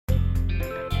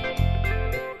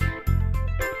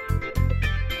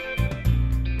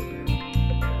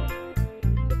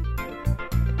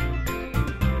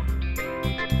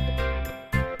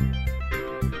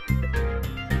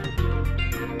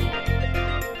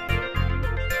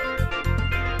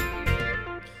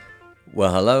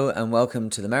Well, hello and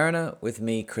welcome to The Mariner with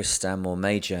me, Chris Stanmore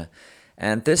Major.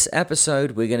 And this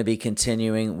episode, we're going to be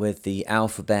continuing with the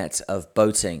alphabet of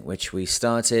boating, which we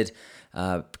started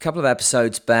a couple of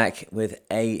episodes back with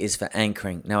A is for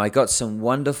anchoring. Now, I got some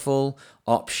wonderful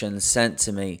options sent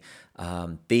to me.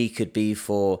 B could be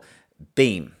for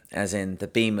beam, as in the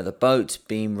beam of the boat,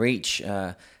 beam reach.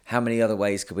 How many other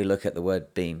ways could we look at the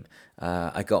word beam?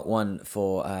 I got one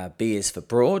for B is for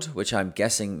broad, which I'm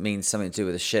guessing means something to do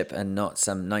with a ship and not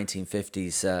some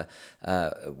 1950s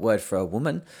word for a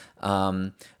woman.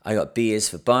 I got B is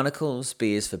for barnacles,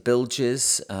 B is for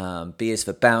bilges, B is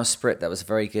for bowsprit. That was a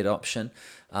very good option.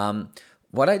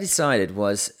 What I decided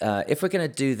was if we're going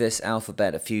to do this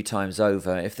alphabet a few times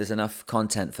over, if there's enough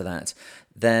content for that,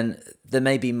 then there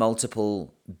may be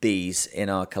multiple B's in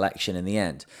our collection in the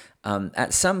end.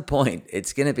 At some point,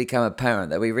 it's going to become apparent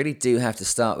that we really do have to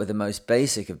start with the most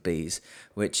basic of B's,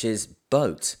 which is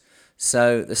boat.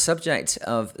 So the subject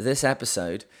of this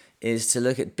episode is to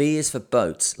look at B is for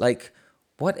boats. Like,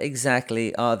 what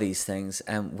exactly are these things,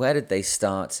 and where did they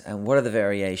start, and what are the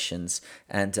variations,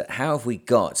 and how have we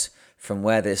got from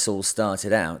where this all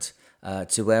started out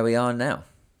to where we are now?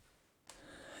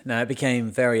 Now, it became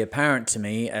very apparent to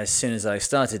me as soon as I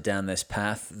started down this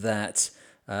path that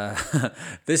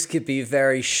this could be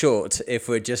very short if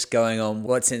we're just going on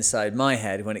what's inside my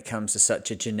head when it comes to such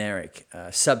a generic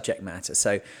subject matter.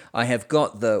 So I have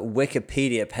got the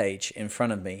Wikipedia page in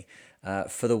front of me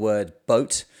for the word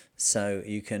boat, so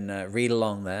you can read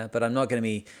along there, but I'm not going to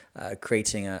be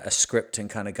creating a script and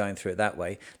kind of going through it that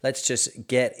way. Let's just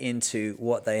get into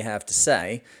what they have to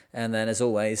say, and then as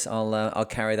always, I'll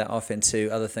carry that off into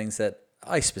other things that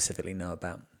I specifically know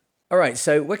about. All right,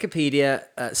 so Wikipedia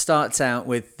starts out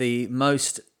with the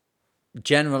most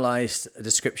generalized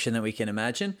description that we can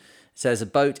imagine. It says a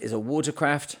boat is a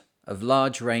watercraft of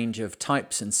large range of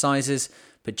types and sizes,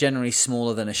 but generally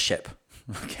smaller than a ship.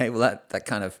 Okay, well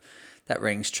that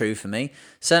rings true for me.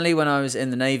 Certainly when I was in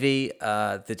the Navy,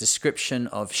 the description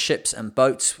of ships and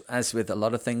boats, as with a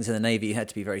lot of things in the Navy, you had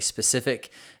to be very specific,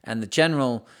 and the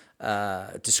general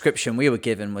description we were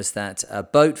given was that a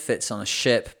boat fits on a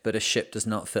ship, but a ship does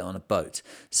not fit on a boat.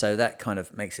 So that kind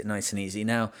of makes it nice and easy.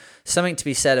 Now, something to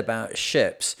be said about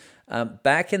ships.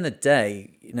 Back in the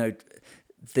day,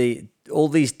 all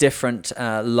these different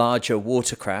larger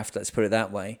watercraft, let's put it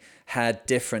that way, had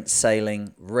different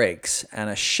sailing rigs.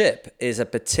 And a ship is a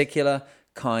particular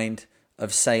kind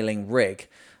of sailing rig.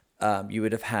 You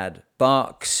would have had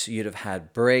barks, you'd have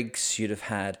had brigs, you'd have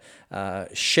had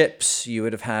ships, you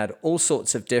would have had all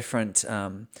sorts of different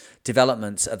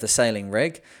developments of the sailing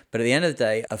rig. But at the end of the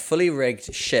day, a fully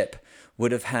rigged ship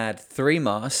would have had 3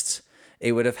 masts,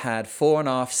 it would have had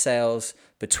 4.5 sails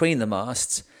between the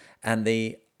masts, and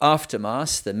the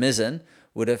aftermast, the mizzen,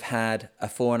 would have had a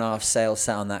 4.5 sail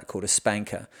set on that called a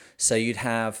spanker. So you'd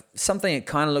have something that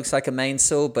kind of looks like a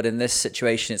mainsail, but in this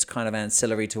situation, it's kind of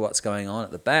ancillary to what's going on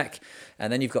at the back.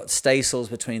 And then you've got staysails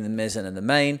between the mizzen and the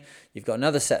main. You've got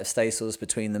another set of staysails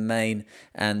between the main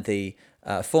and the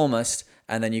foremast.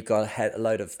 And then you've got a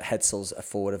load of headsails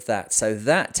forward of that. So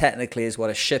that technically is what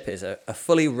a ship is, a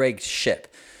fully rigged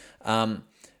ship.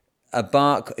 A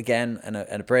bark, again, and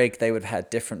a brig, they would have had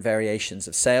different variations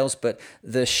of sails, but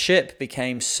the ship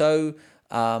became so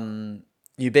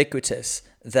ubiquitous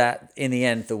that in the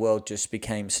end, the world just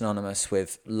became synonymous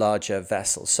with larger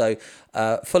vessels. So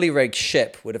fully rigged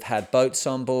ship would have had boats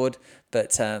on board,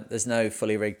 but there's no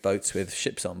fully rigged boats with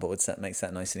ships on board, so that makes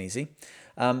that nice and easy.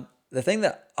 The thing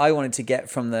that I wanted to get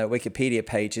from the Wikipedia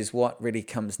page is what really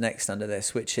comes next under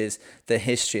this, which is the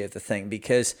history of the thing,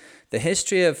 because the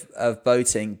history of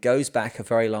boating goes back a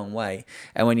very long way.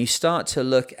 And when you start to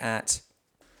look at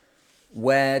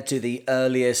where do the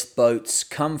earliest boats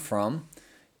come from,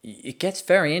 it gets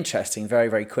very interesting very,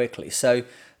 very quickly. So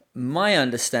my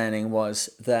understanding was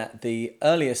that the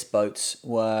earliest boats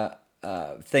were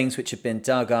things which have been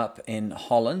dug up in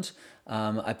Holland.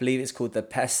 I believe it's called the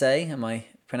Pesse. Am I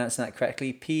pronouncing that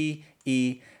correctly? Pesse,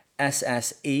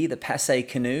 the Pesse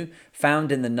canoe,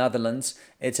 found in the Netherlands.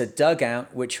 It's a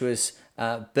dugout which was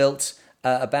built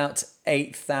about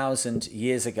 8,000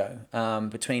 years ago,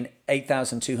 between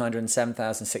 8,200 and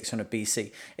 7,600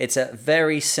 BC. It's a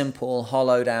very simple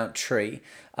hollowed out tree,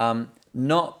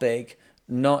 not big,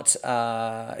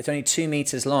 it's only 2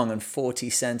 meters long and 40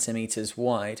 centimeters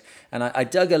wide. And I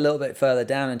dug a little bit further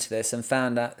down into this and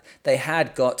found that they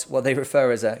had got what they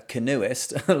refer as a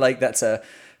canoeist, like that's a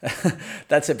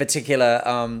that's a particular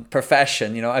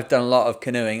profession. I've done a lot of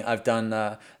canoeing. I've done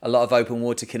a lot of open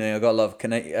water canoeing. I've got a lot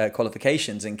of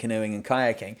qualifications in canoeing and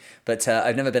kayaking, but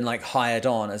I've never been like hired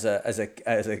on as a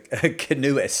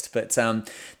canoeist. But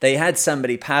they had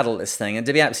somebody paddle this thing, and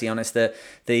to be absolutely honest, the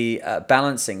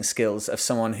balancing skills of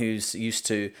someone who's used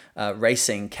to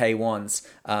racing K1s,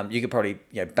 you could probably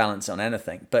balance on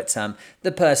anything. But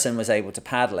the person was able to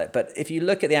paddle it. But if you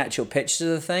look at the actual pictures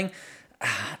of the thing,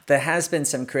 there has been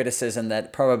some criticism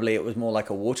that probably it was more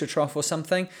like a water trough or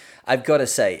something. I've got to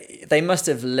say, they must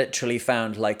have literally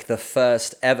found like the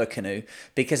first ever canoe,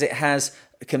 because it has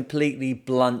completely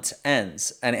blunt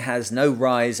ends and it has no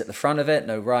rise at the front of it,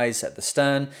 no rise at the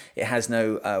stern. It has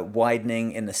no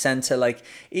widening in the center. Like,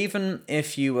 even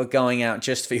if you were going out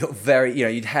just for your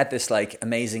you'd had this like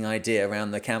amazing idea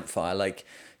around the campfire, like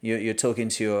you're talking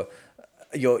to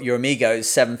your amigos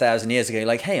 7,000 years ago, you're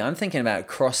like, hey, I'm thinking about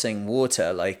crossing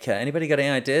water. Like, anybody got any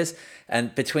ideas?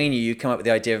 And between you come up with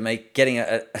the idea of getting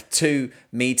a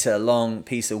 2-meter long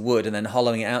piece of wood and then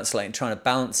hollowing it out slightly and trying to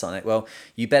balance on it. Well,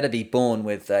 you better be born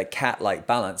with cat-like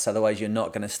balance, otherwise you're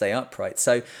not going to stay upright.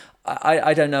 So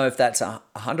I don't know if that's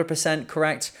 100%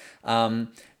 correct.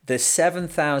 The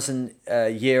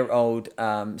 7,000-year-old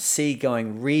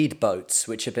seagoing reed boats,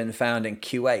 which have been found in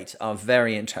Kuwait, are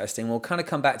very interesting. We'll kind of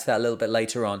come back to that a little bit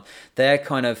later on. They're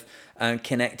kind of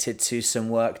connected to some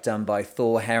work done by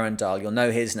Thor Heyerdahl. You'll know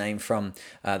his name from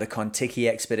the Kon-Tiki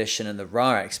expedition and the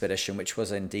Ra expedition, which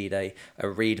was indeed a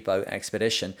reed boat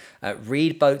expedition.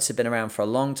 Reed boats have been around for a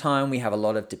long time. We have a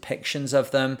lot of depictions of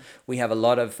them. We have a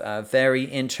lot of very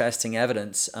interesting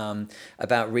evidence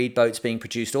about reed boats being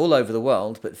produced all over the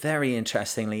world, but very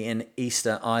interestingly in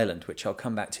Easter Island, which I'll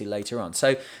come back to later on.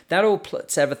 So that all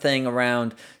puts everything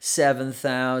around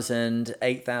 7,000,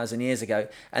 8,000 years ago.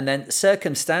 And then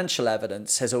circumstantial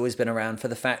evidence has always been around for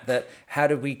the fact that, how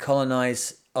did we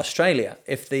colonize Australia?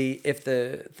 If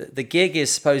the gig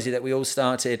is supposedly that we all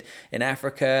started in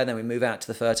Africa, then we move out to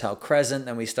the Fertile Crescent,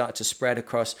 then we start to spread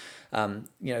across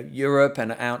Europe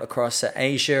and out across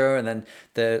Asia, and then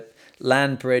the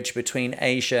land bridge between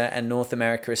Asia and North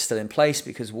America is still in place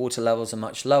because water levels are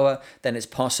much lower, then it's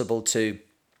possible to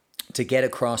get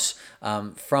across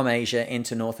from Asia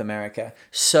into North America.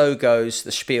 So goes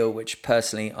the spiel, which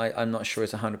personally I'm not sure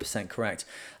is 100% correct.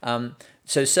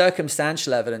 So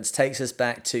circumstantial evidence takes us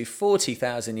back to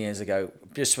 40,000 years ago,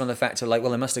 just from the fact of like,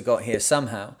 well, they must have got here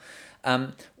somehow.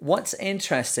 What's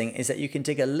interesting is that you can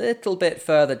dig a little bit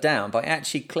further down by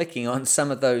actually clicking on some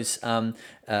of those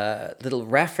little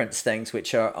reference things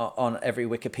which are on every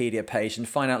Wikipedia page and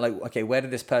find out like, okay, where did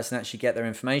this person actually get their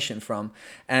information from?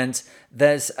 And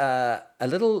there's a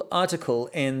little article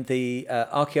in the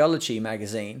Archaeology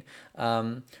magazine,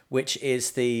 which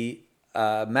is the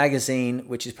magazine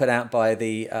which is put out by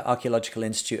the Archaeological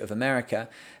Institute of America.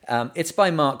 It's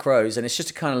by Mark Rose, and it's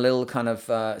just a kind of little kind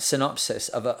of synopsis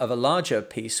of a larger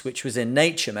piece which was in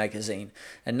Nature magazine.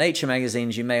 And Nature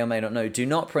magazines, you may or may not know, do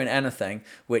not print anything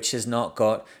which has not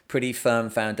got pretty firm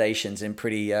foundations in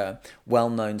pretty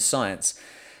well-known science.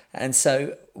 And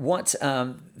so what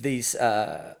these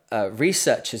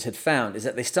researchers had found is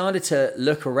that they started to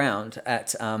look around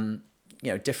at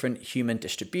different human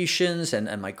distributions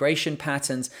and migration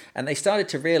patterns, and they started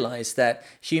to realize that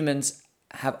humans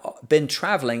have been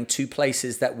traveling to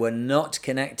places that were not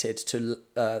connected to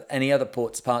any other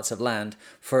parts of land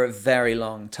for a very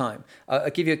long time. I'll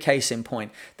give you a case in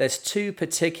point. There's two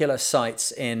particular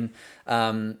sites in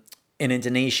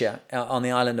Indonesia, on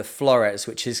the island of Flores,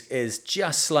 which is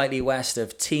just slightly west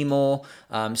of Timor.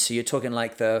 So you're talking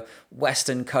like the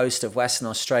western coast of Western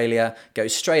Australia,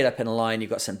 goes straight up in a line.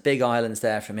 You've got some big islands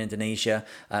there from Indonesia.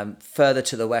 Further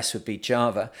to the west would be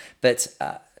Java. But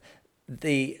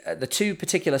the two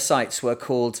particular sites were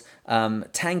called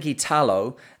Tangi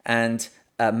Talo and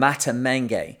Mata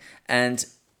Menge. And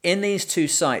in these two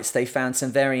sites, they found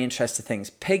some very interesting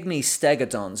things. Pygmy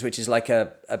stegodons, which is like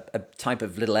a type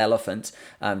of little elephant,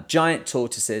 giant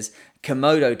tortoises,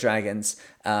 Komodo dragons,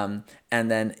 and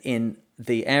then in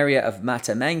the area of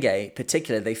Mata Menge,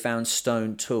 particularly, they found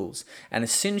stone tools. And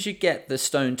as soon as you get the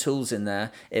stone tools in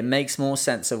there, it makes more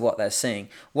sense of what they're seeing.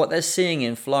 What they're seeing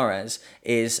in Flores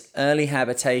is early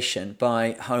habitation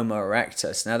by Homo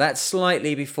erectus. Now, that's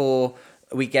slightly before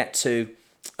we get to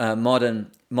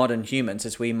modern humans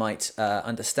as we might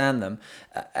understand them.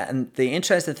 And the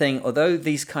interesting thing, although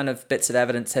these kind of bits of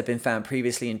evidence have been found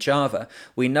previously in Java,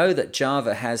 we know that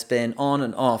Java has been on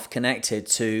and off connected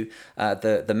to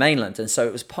the mainland. And so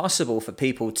it was possible for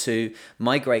people to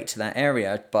migrate to that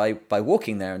area by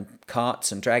walking there, and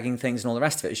carts and dragging things and all the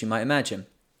rest of it, as you might imagine.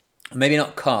 Maybe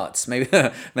not carts. Maybe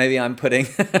maybe I'm putting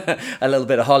a little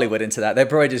bit of Hollywood into that. They're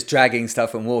probably just dragging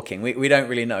stuff and walking. We don't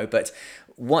really know. But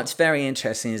what's very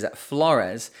interesting is that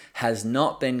Flores has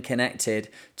not been connected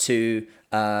to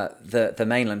the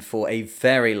mainland for a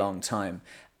very long time.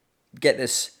 Get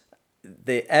this: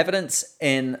 the evidence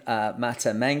in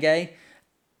Mata Menge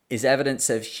is evidence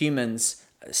of humans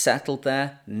settled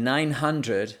there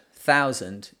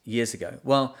 900,000 years ago.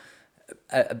 Well,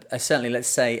 certainly, let's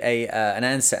say an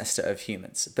ancestor of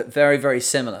humans, but very, very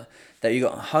similar. That you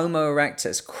got Homo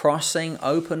erectus crossing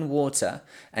open water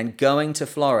and going to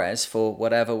Flores for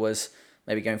whatever was,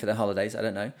 maybe going for their holidays, I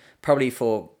don't know, probably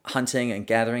for hunting and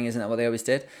gathering, isn't that what they always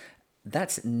did?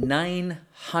 That's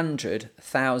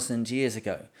 900,000 years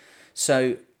ago.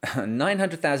 So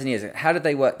 900,000 years ago, how did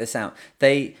they work this out?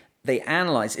 They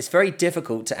analyze. It's very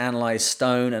difficult to analyze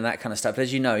stone and that kind of stuff. But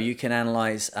as you know, you can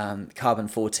analyze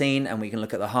carbon-14, and we can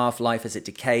look at the half-life as it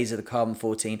decays of the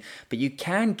carbon-14. But you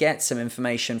can get some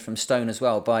information from stone as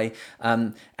well by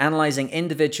analyzing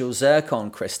individual zircon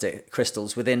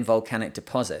crystals within volcanic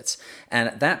deposits. And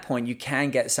at that point, you can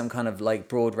get some kind of like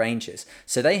broad ranges.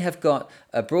 So they have got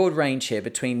a broad range here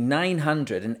between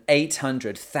 900 and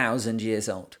 800,000 years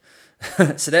old.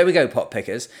 So there we go, pot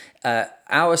pickers.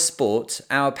 Our sport,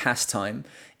 our pastime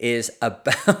is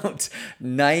about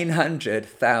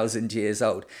 900,000 years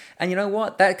old. And you know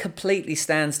what? That completely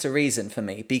stands to reason for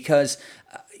me, because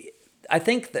I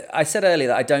think that I said earlier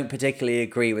that I don't particularly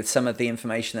agree with some of the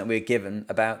information that we're given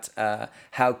about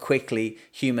how quickly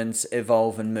humans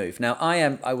evolve and move. Now,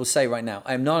 I will say right now,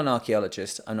 I am not an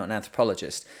archaeologist, I'm not an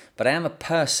anthropologist, but I am a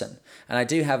person, and I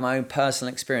do have my own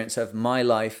personal experience of my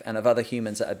life and of other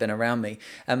humans that have been around me.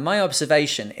 And my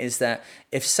observation is that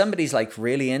if somebody's like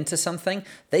really into something,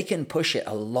 they can push it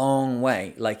a long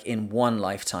way, like in one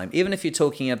lifetime, even if you're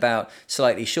talking about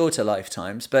slightly shorter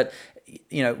lifetimes. But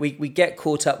you know, we get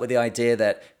caught up with the idea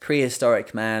that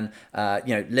prehistoric man,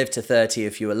 lived to 30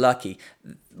 if you were lucky.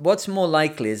 What's more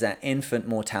likely is that infant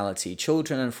mortality,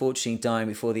 children unfortunately dying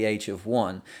before the age of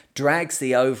 1, drags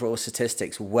the overall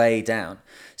statistics way down.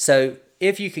 So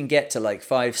if you can get to like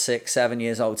 5, 6, 7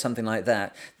 years old, something like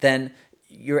that, then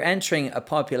you're entering a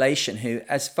population who,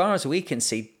 as far as we can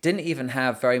see, didn't even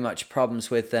have very much problems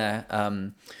with their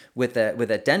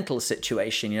dental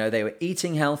situation. You know, they were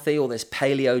eating healthy, all this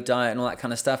paleo diet and all that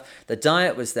kind of stuff. The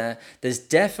diet was there. There's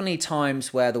definitely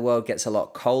times where the world gets a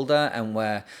lot colder and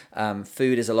where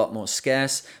food is a lot more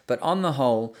scarce. But on the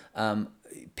whole,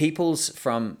 peoples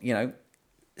from,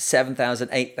 7,000,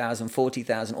 8,000,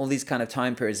 40,000, all these kind of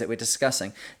time periods that we're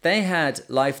discussing, they had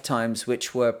lifetimes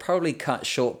which were probably cut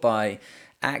short by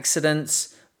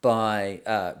accidents, by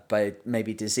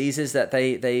maybe diseases that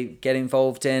they get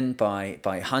involved in,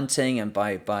 by hunting, and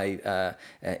by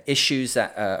issues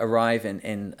that arrive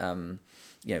in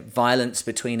violence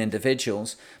between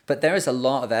individuals. But there is a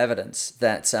lot of evidence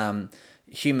that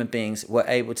human beings were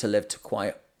able to live to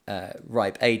quite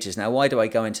ripe ages. Now, why do I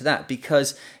go into that?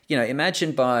 Because,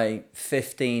 imagine by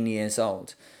 15 years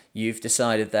old, you've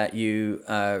decided that you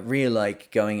really like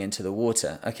going into the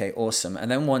water. Okay, awesome. And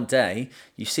then one day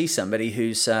you see somebody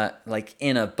who's like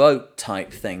in a boat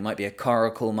type thing, might be a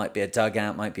coracle, might be a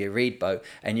dugout, might be a reed boat.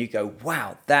 And you go,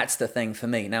 wow, that's the thing for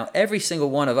me. Now, every single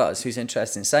one of us who's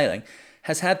interested in sailing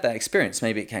has had that experience.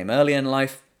 Maybe it came early in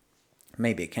life,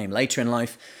 maybe it came later in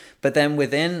life. But then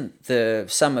within the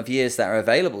sum of years that are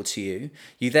available to you,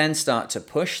 you then start to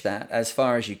push that as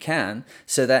far as you can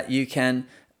so that you can,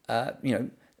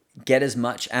 get as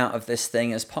much out of this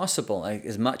thing as possible,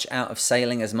 as much out of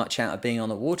sailing, as much out of being on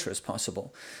the water as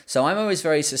possible. So I'm always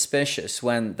very suspicious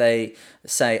when they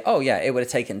say, oh yeah, it would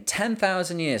have taken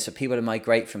 10,000 years for people to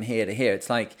migrate from here to here. It's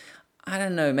like, I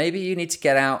don't know, maybe you need to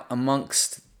get out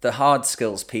amongst the hard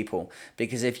skills people,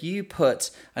 because if you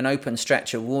put an open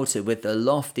stretch of water with the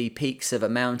lofty peaks of a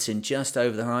mountain just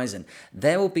over the horizon,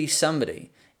 there will be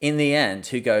somebody in the end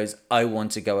who goes, I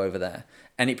want to go over there.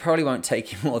 And it probably won't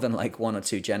take you more than like 1 or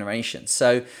 2 generations.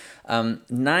 So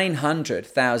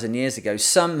 900,000 years ago,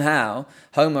 somehow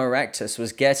Homo erectus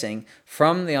was getting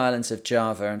from the islands of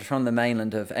Java and from the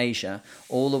mainland of Asia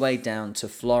all the way down to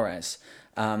Flores.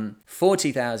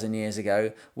 40,000 years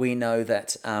ago, we know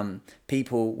that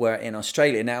people were in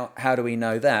Australia. Now, how do we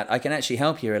know that? I can actually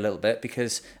help you a little bit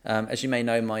because, as you may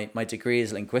know, my degree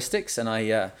is linguistics, and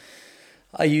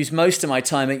I use most of my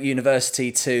time at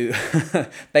university to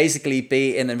basically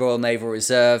be in the Royal Naval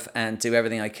Reserve and do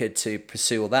everything I could to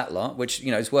pursue all that lot, which,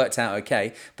 has worked out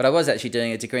okay. But I was actually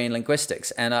doing a degree in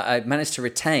linguistics, and I managed to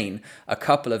retain a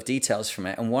couple of details from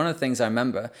it. And one of the things I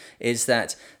remember is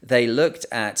that they looked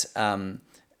at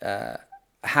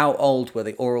how old were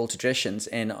the oral traditions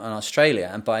in Australia?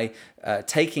 And by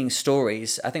taking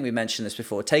stories, I think we mentioned this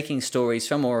before, taking stories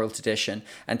from oral tradition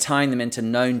and tying them into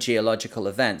known geological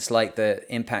events like the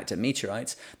impact of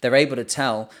meteorites, they're able to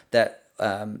tell that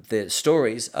the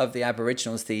stories of the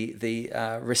Aboriginals,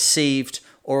 the received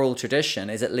oral tradition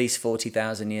is at least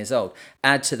 40,000 years old.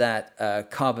 Add to that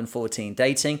carbon-14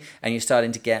 dating, and you're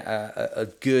starting to get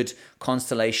a good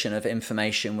constellation of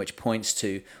information which points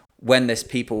to when this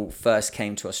people first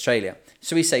came to Australia.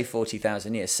 So we say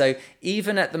 40,000 years. So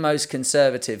even at the most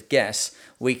conservative guess,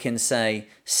 we can say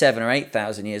 7,000 or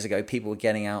 8,000 years ago, people were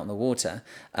getting out on the water.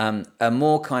 A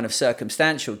more kind of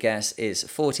circumstantial guess is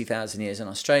 40,000 years in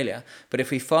Australia. But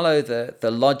if we follow the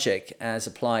logic as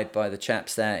applied by the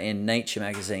chaps there in Nature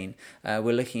magazine,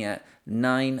 we're looking at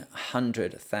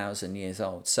 900,000 years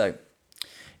old. So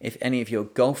if any of your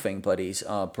golfing buddies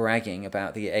are bragging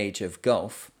about the age of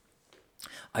golf,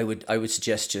 I would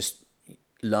suggest just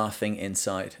laughing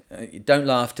inside. Don't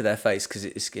laugh to their face, because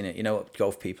it's you know what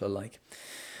golf people are like.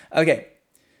 Okay,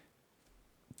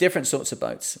 different sorts of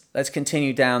boats. Let's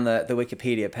continue down the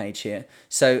Wikipedia page here.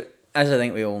 So, as I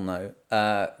think we all know,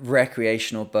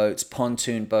 recreational boats,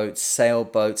 pontoon boats,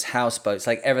 sailboats, houseboats,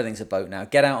 like everything's a boat now.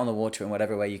 Get out on the water in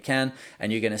whatever way you can,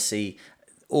 and you're going to see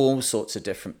all sorts of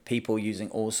different people using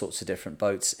all sorts of different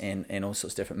boats in all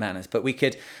sorts of different manners. But we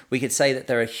could say that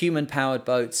there are human-powered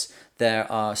boats, there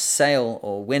are sail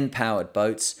or wind-powered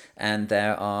boats, and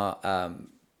there are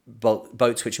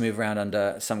boats which move around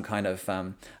under some kind of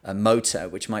a motor,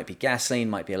 which might be gasoline,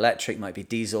 might be electric, might be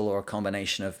diesel, or a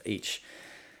combination of each.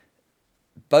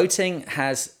 Boating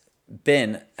has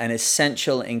been an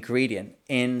essential ingredient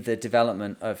in the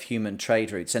development of human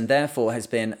trade routes, and therefore has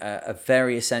been a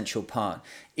very essential part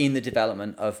in the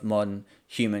development of modern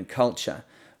human culture.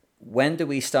 When do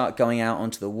we start going out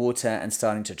onto the water and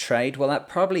starting to trade? Well, that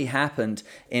probably happened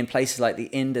in places like the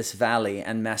Indus Valley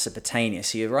and Mesopotamia.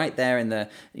 So you're right there in the,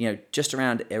 just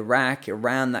around Iraq,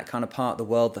 around that kind of part of the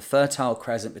world, the Fertile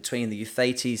Crescent between the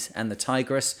Euphrates and the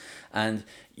Tigris, and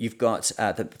you've got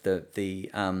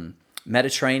the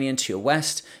Mediterranean to your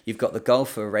west, you've got the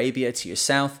Gulf of Arabia to your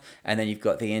south, and then you've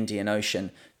got the Indian Ocean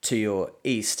to your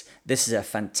east. This is a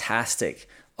fantastic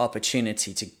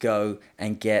opportunity to go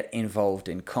and get involved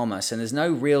in commerce. And there's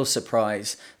no real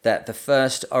surprise that the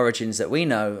first origins that we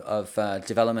know of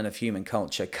development of human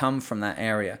culture come from that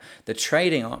area. The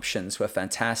trading options were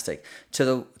fantastic.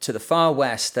 To the far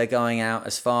west, they're going out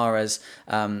as far as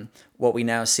what we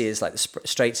now see as like the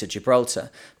Straits of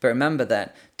Gibraltar. But remember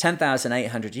that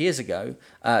 10,800 years ago,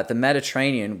 the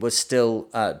Mediterranean was still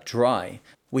dry.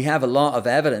 We have a lot of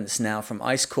evidence now from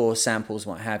ice core samples,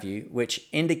 what have you, which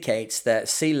indicates that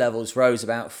sea levels rose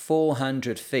about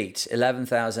 400 feet,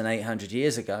 11,800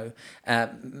 years ago,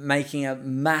 making a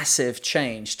massive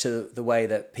change to the way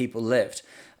that people lived.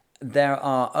 There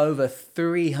are over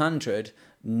 300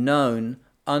 known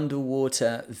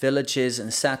underwater villages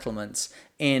and settlements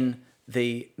in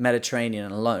the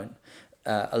Mediterranean alone.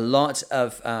 A lot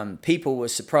of people were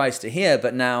surprised to hear,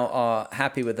 but now are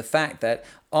happy with the fact that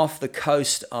off the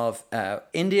coast of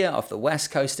India, off the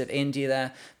west coast of India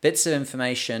there, bits of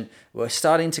information were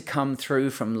starting to come through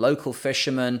from local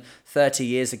fishermen 30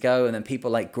 years ago, and then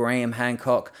people like Graham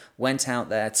Hancock went out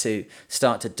there to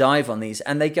start to dive on these,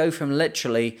 and they go from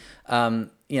literally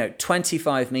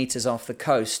 25 meters off the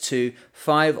coast to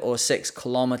 5 or 6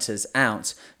 kilometers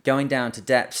out, going down to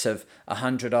depths of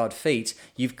 100 odd feet.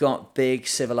 You've got big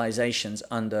civilizations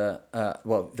under,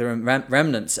 there are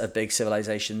remnants of big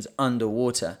civilizations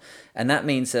underwater. And that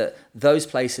means that those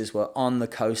places were on the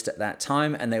coast at that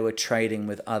time, and they were trading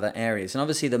with other areas. And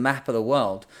obviously the map of the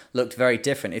world looked very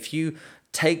different. If you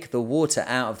take the water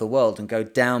out of the world and go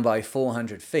down by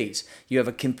 400 feet, you have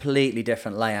a completely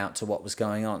different layout to what was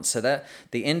going on. So that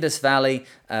the Indus Valley,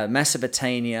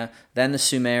 Mesopotamia, then the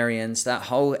Sumerians, that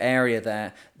whole area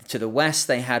there, to the west,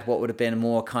 they had what would have been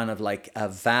more kind of like a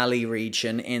valley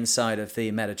region inside of the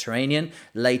Mediterranean.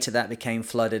 Later, that became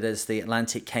flooded as the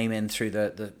Atlantic came in through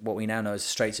the what we now know as the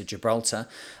Straits of Gibraltar.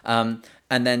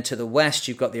 And then to the west,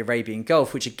 you've got the Arabian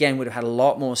Gulf, which again would have had a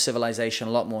lot more civilization,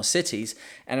 a lot more cities.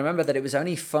 And remember that it was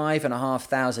only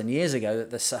 5,500 years ago that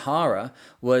the Sahara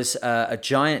was a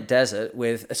giant desert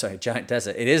with,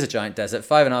 It is a giant desert.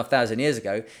 5,500 years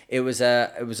ago, it was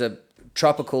a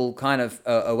tropical kind of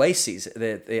oases.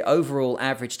 The overall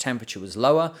average temperature was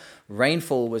lower,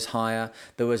 rainfall was higher,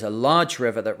 there was a large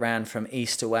river that ran from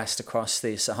east to west across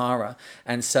the Sahara.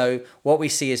 And so what we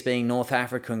see as being North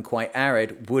Africa and quite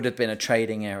arid would have been a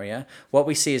trading area. What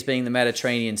we see as being the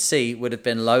Mediterranean Sea would have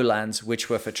been lowlands, which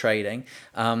were for trading.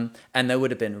 And there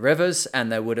would have been rivers,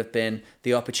 and there would have been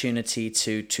the opportunity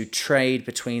to trade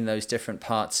between those different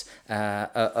parts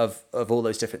of all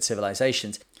those different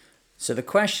civilizations. So the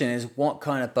question is, what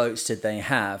kind of boats did they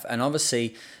have? And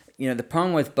obviously, the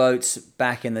problem with boats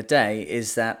back in the day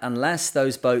is that unless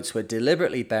those boats were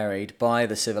deliberately buried by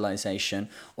the civilization,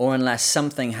 or unless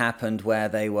something happened where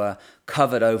they were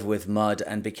covered over with mud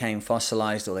and became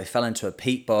fossilized, or they fell into a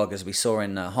peat bog, as we saw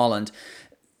in Holland,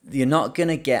 you're not going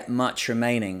to get much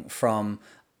remaining from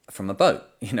a boat.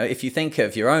 If you think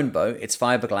of your own boat, it's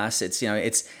fiberglass.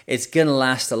 It's going to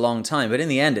last a long time, but in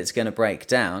the end, it's going to break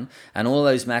down, and all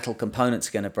those metal components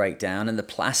are going to break down, and the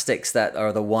plastics that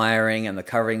are the wiring and the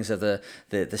coverings of the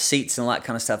seats and all that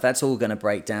kind of stuff, that's all going to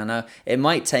break down. Now, it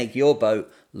might take your boat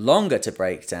longer to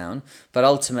break down, but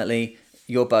ultimately,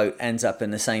 your boat ends up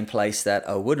in the same place that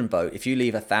a wooden boat. If you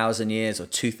leave 1,000 years or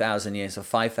 2,000 years or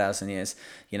 5,000 years,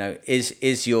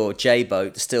 is your J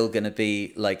boat still going to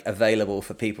be available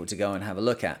for people to go and have a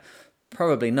look at?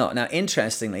 Probably not. Now,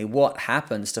 interestingly, what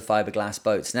happens to fiberglass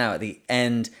boats now at the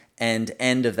end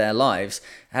of their lives?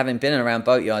 Having been around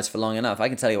boatyards for long enough, I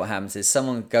can tell you what happens is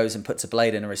someone goes and puts a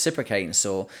blade in a reciprocating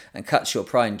saw and cuts your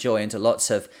pride and joy into lots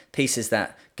of pieces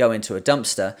that go into a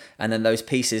dumpster, and then those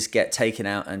pieces get taken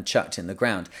out and chucked in the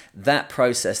ground. That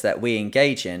process that we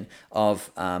engage in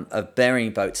of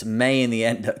burying boats may in the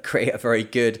end create a very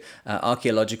good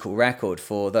archaeological record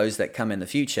for those that come in the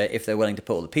future if they're willing to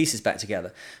put all the pieces back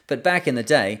together. But back in the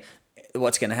day,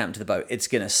 what's going to happen to the boat? It's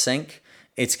going to sink.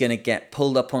 It's going to get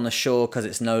pulled up on the shore because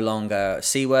it's no longer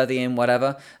seaworthy and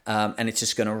whatever, and it's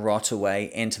just going to rot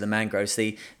away into the mangroves.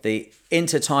 The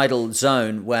intertidal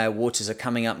zone where waters are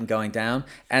coming up and going down,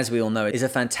 as we all know, is a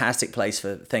fantastic place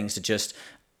for things to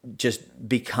just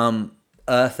become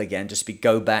earth again,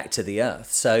 go back to the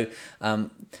earth. So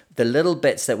the little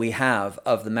bits that we have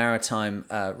of the maritime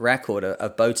record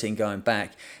of boating going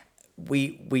back,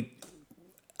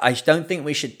 I don't think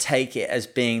we should take it as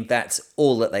being that's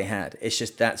all that they had. It's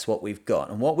just that's what we've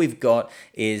got. And what we've got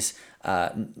is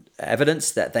evidence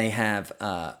that they have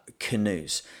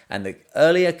canoes. And the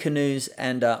earlier canoes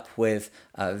end up with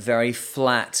a very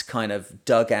flat kind of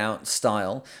dugout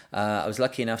style. I was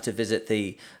lucky enough to visit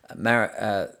the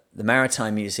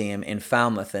Maritime Museum in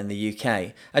Falmouth in the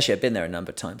UK. Actually, I've been there a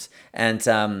number of times.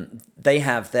 And they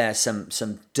have there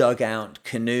some dugout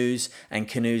canoes and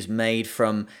canoes made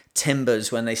from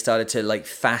timbers when they started to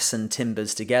fasten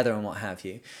timbers together and what have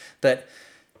you. But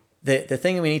the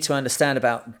thing that we need to understand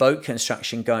about boat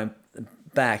construction going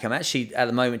back, I'm actually at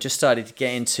the moment just started to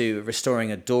get into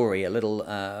restoring a dory, a little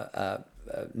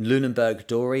Lunenburg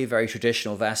dory, very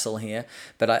traditional vessel here.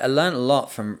 But I learned a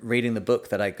lot from reading the book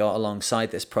that I got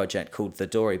alongside this project called The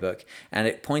Dory Book. And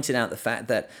it pointed out the fact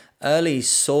that early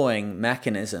sawing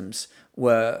mechanisms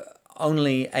were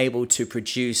only able to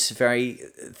produce very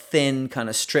thin kind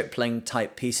of stripling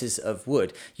type pieces of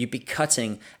wood. You'd be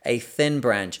cutting a thin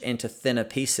branch into thinner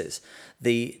pieces.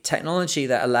 The technology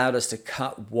that allowed us to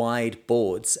cut wide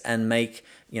boards and make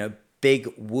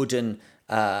big wooden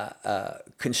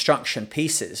construction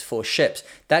pieces for ships,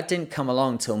 that didn't come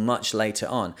along till much later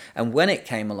on. And when it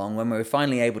came along, when we were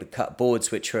finally able to cut boards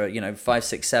which were 5,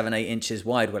 6, 7, 8 inches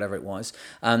wide, whatever it was,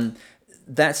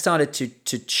 that started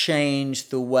to change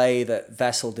the way that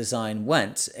vessel design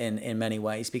went in many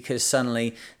ways, because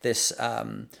suddenly this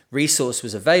resource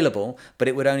was available, but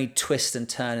it would only twist and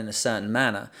turn in a certain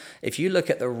manner. If you look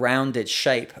at the rounded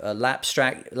shape, a lap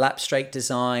strake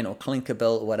design or clinker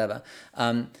built or whatever,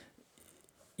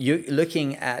 you're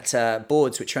looking at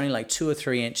boards which are only 2 or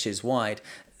 3 inches wide.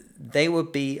 They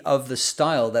would be of the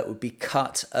style that would be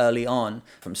cut early on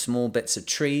from small bits of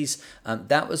trees.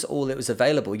 That was all that was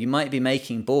available. You might be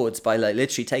making boards by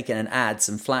literally taking an adze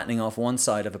and flattening off one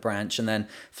side of a branch and then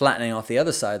flattening off the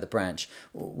other side of the branch.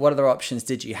 What other options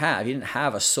did you have? You didn't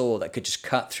have a saw that could just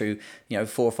cut through 4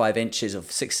 or 5 inches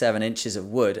of 6, 7 inches of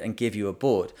wood and give you a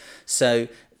board. So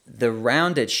the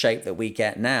rounded shape that we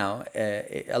get now,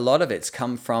 a lot of it's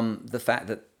come from the fact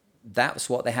that that's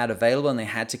what they had available and they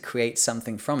had to create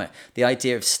something from it. The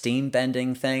idea of steam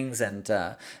bending things and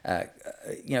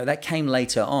that came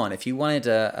later on. If you wanted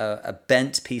a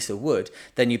bent piece of wood,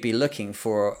 then you'd be looking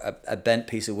for a bent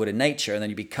piece of wood in nature, and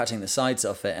then you'd be cutting the sides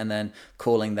off it and then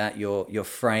calling that your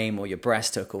frame or your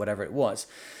breast hook or whatever it was.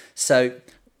 So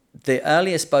the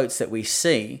earliest boats that we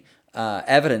see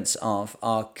evidence of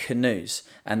are canoes,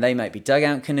 and they might be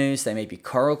dugout canoes, they may be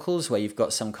coracles where you've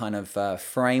got some kind of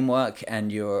framework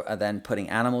and you're then putting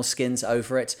animal skins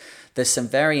over it. There's some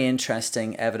very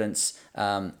interesting evidence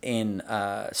in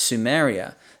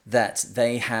Sumeria that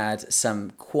they had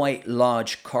some quite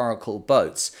large coracle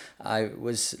boats. I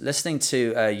was listening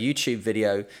to a YouTube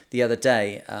video the other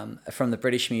day from the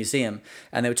British Museum,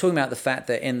 and they were talking about the fact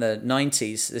that in the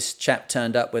 90s, this chap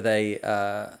turned up with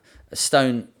a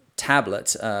stone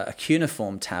tablet, a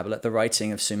cuneiform tablet, the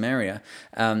writing of Sumeria,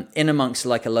 in amongst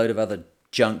like a load of other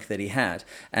junk that he had,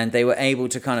 and they were able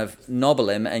to kind of nobble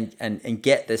him and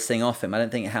get this thing off him. I don't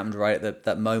think it happened right at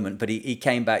that moment, but he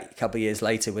came back a couple of years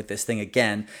later with this thing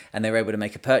again, and they were able to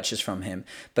make a purchase from him.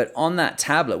 But on that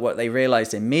tablet, what they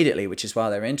realized immediately, which is why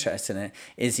they're interested in it,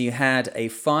 is you had a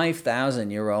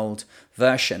 5,000-year-old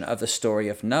version of the story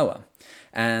of Noah.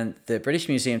 And the British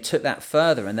Museum took that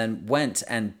further and then went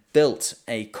and built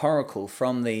a coracle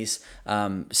from these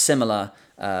similar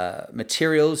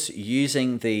materials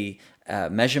using the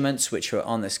measurements which were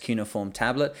on this cuneiform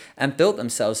tablet, and built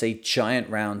themselves a giant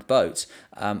round boat,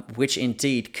 which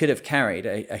indeed could have carried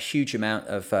a huge amount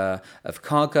of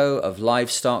cargo, of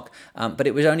livestock, but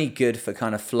it was only good for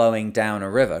kind of flowing down a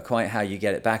river. Quite how you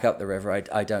get it back up the river,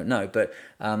 I don't know, but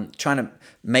trying to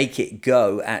make it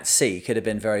go at sea could have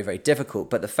been very, very difficult.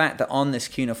 But the fact that on this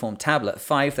cuneiform tablet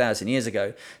 5,000 years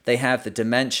ago, they have the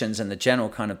dimensions and the general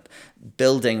kind of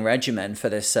building regimen for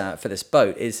this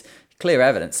boat is clear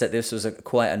evidence that this was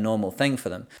quite a normal thing for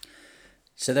them.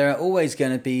 So there are always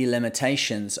going to be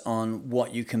limitations on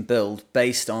what you can build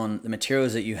based on the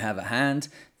materials that you have at hand,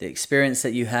 the experience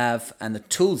that you have, and the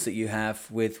tools that you have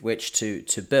with which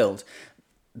to build.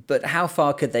 But how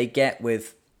far could they get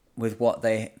with what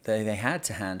they had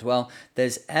to hand? Well,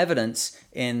 there's evidence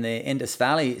in the Indus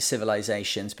Valley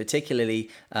civilizations, particularly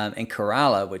in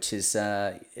Kerala, which is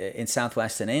in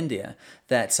southwestern India,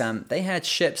 that they had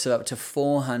ships of up to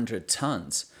 400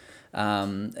 tons.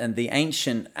 And the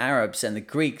ancient Arabs and the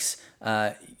Greeks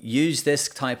used this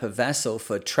type of vessel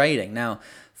for trading. Now,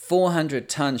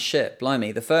 400-ton ship,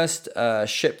 blimey. The first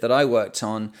ship that I worked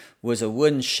on was a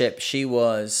wooden ship. She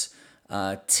was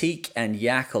teak and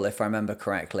yackle, if I remember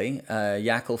correctly,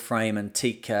 yackle frame and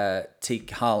teak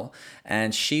hull,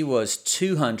 and she was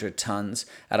 200 tons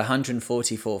at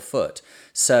 144 foot.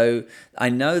 So I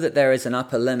know that there is an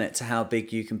upper limit to how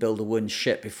big you can build a wooden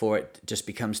ship before it just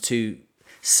becomes too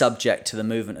subject to the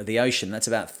movement of the ocean. That's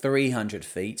about 300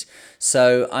 feet.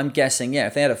 So I'm guessing,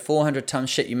 if they had a 400-ton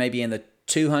ship, you may be in the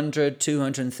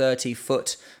 230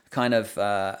 foot kind of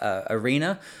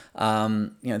arena.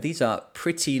 These are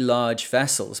pretty large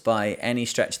vessels by any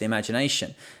stretch of the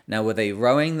imagination. Now, were they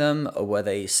rowing them or were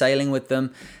they sailing with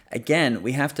them? Again,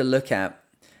 we have to look at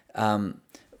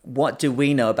what do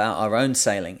we know about our own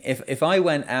sailing? If I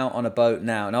went out on a boat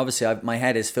now, and obviously my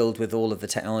head is filled with all of the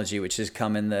technology which has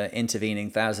come in the intervening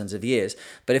thousands of years,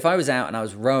 but if I was out and I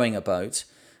was rowing a boat,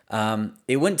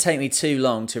 it wouldn't take me too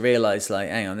long to realize, like,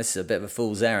 hang on, this is a bit of a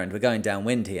fool's errand. We're going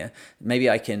downwind here. Maybe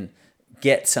I can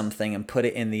get something and put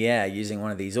it in the air using one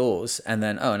of these oars, and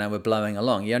then, now we're blowing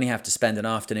along. You only have to spend an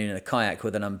afternoon in a kayak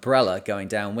with an umbrella going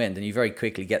downwind, and you very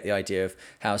quickly get the idea of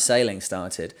how sailing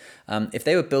started. If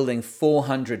they were building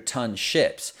 400-ton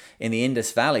ships in the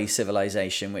Indus Valley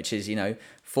civilization, which is, 4,000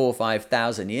 or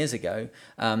 5,000 years ago,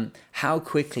 how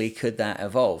quickly could that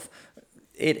evolve?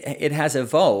 It has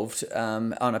evolved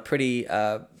on a pretty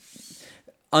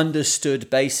understood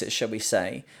basis, shall we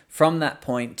say, from that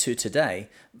point to today.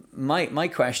 My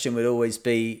question would always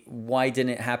be, why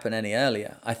didn't it happen any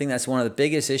earlier? I think that's one of the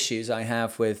biggest issues I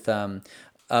have with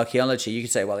archaeology. You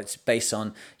could say, well, it's based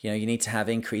on, you need to have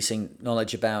increasing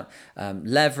knowledge about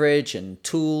leverage and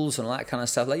tools and all that kind of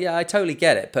stuff. Like, yeah, I totally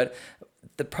get it. But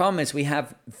the problem is we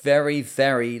have very,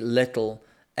 very little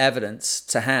evidence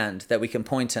to hand that we can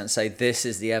point at and say, this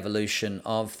is the evolution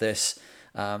of this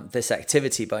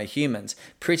activity by humans.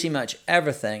 Pretty much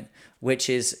everything which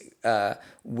is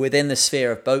within the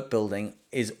sphere of boat building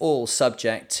is all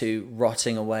subject to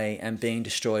rotting away and being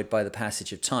destroyed by the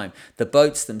passage of time. The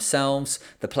boats themselves,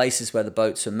 the places where the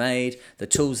boats are made, the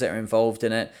tools that are involved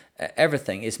in it,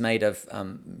 everything is made of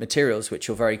materials which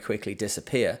will very quickly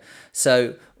disappear.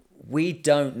 So we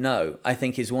don't know, I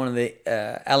think, is one of the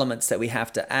elements that we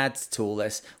have to add to all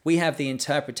this. We have the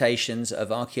interpretations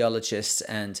of archaeologists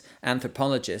and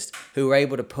anthropologists who are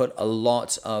able to put a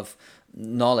lot of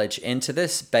knowledge into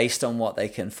this based on what they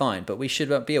can find. But we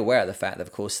should be aware of the fact that,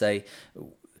 of course,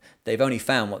 they've only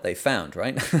found what they've found,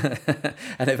 right?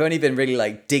 And they've only been really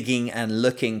like digging and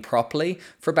looking properly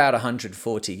for about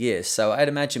 140 years. So I'd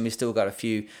imagine we've still got a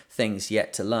few things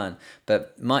yet to learn.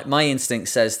 But my instinct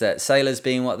says that sailors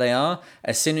being what they are,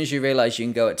 as soon as you realize you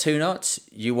can go at 2 knots,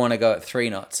 you want to go at 3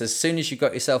 knots. As soon as you've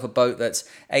got yourself a boat that's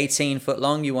 18 foot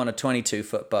long, you want a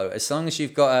 22-foot boat. As long as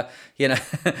you've got a,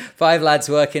 5 lads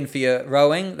working for your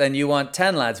rowing, then you want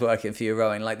 10 lads working for your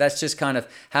rowing. Like, that's just kind of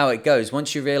how it goes.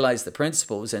 Once you realize the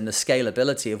principles and the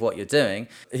scalability of what you're doing,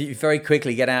 you very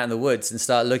quickly get out in the woods and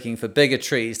start looking for bigger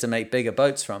trees to make bigger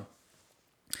boats from.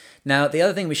 Now, the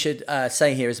other thing we should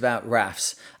say here is about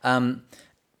rafts.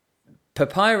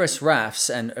 Papyrus rafts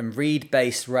and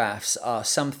reed-based rafts are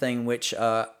something which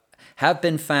have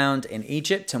been found in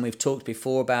Egypt, and we've talked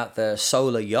before about the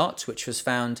solar yacht, which was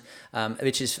found,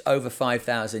 which is over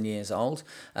 5,000 years old.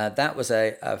 That was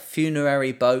a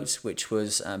funerary boat which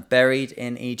was buried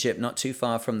in Egypt, not too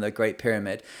far from the Great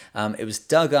Pyramid. It was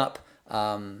dug up,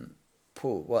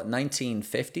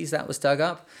 1950s that was dug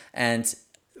up, and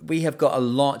we have got a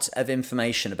lot of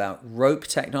information about rope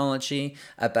technology,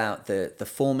 about the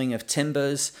forming of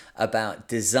timbers, about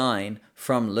design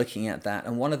from looking at that.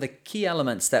 And one of the key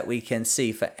elements that we can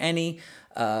see for any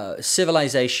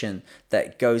civilization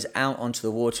that goes out onto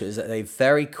the water is that they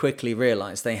very quickly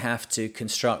realize they have to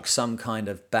construct some kind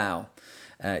of bow.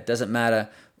 It doesn't matter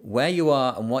where you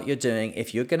are and what you're doing.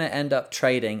 If you're going to end up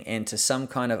trading into some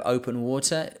kind of open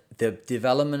water, the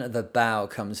development of the bow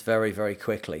comes very, very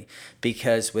quickly,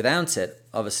 because without it,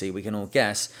 obviously we can all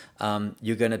guess,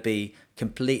 you're going to be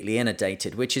completely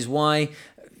inundated, which is why,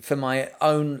 for my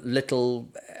own little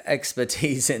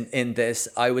expertise in this,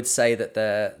 I would say that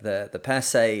the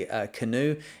Passé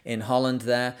canoe in Holland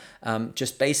there,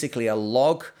 just basically a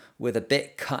log with a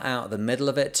bit cut out of the middle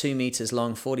of it, 2 meters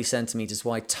long, 40 centimeters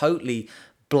wide, totally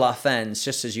bluff ends,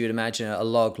 just as you'd imagine a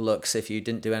log looks if you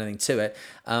didn't do anything to it.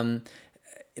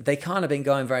 They can't have been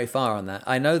going very far on that.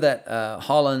 I know that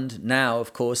Holland now,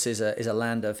 of course, is a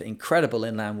land of incredible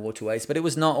inland waterways, but it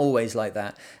was not always like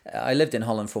that. I lived in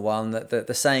Holland for a while, and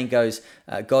the saying goes,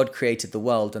 God created the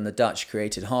world and the Dutch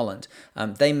created Holland.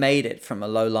 They made it from a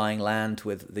low-lying land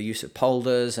with the use of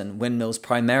polders and windmills,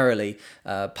 primarily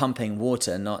pumping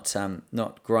water,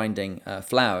 not grinding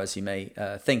flour, as you may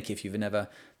think if you've never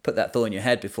put that thought in your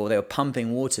head before. They were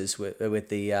pumping waters with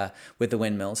the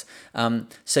windmills.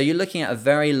 So you're looking at a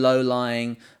very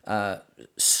low-lying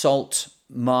salt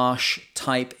marsh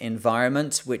type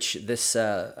environment, which this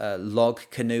log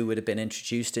canoe would have been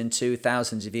introduced into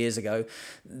thousands of years ago.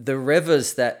 The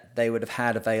rivers that they would have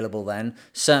had available then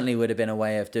certainly would have been a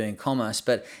way of doing commerce.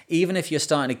 But even if you're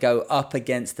starting to go up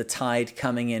against the tide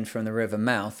coming in from the river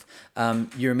mouth,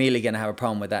 you're immediately going to have a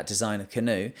problem with that design of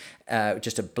canoe,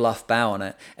 just a bluff bow on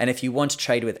it. And if you want to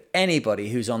trade with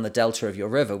anybody who's on the delta of your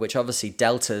river, which obviously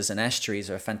deltas and estuaries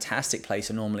are a fantastic place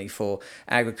normally for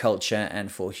agriculture and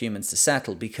for humans to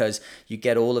settle, because you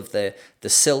get all of the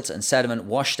silt and sediment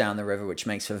washed down the river, which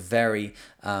makes for very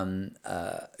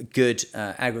good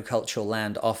agricultural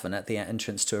land often at the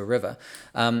entrance to a river.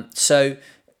 So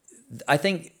I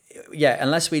think,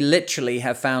 unless we literally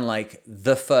have found like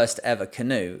the first ever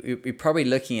canoe, we're probably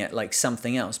looking at like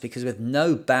something else, because with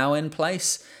no bow in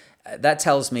place, that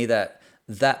tells me that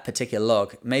particular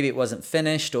log, maybe it wasn't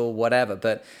finished or whatever,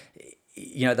 but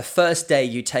the first day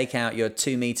you take out your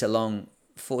 2 meter long,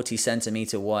 40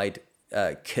 centimeter wide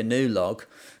canoe log,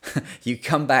 you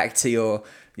come back to your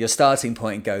starting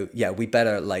point and go, we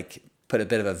better like put a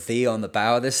bit of a V on the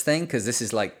bow of this thing, because this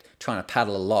is like trying to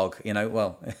paddle a log,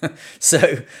 so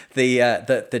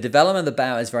the development of the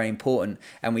bow is very important,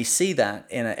 and we see that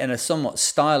in a somewhat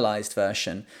stylized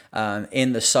version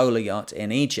in the solar yacht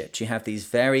in Egypt. You have these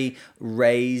very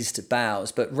raised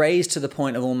bows, but raised to the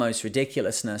point of almost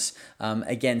ridiculousness.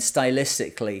 Again,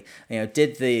 stylistically,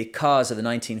 did the cars of the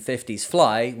 1950s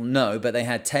fly? No, but they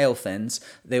had tail fins.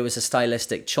 There was a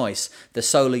stylistic choice. The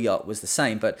solar yacht was the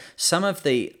same, but some of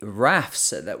the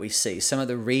rafts that we see, some of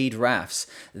the reed rafts,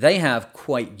 they have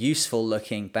quite useful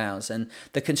looking bows, and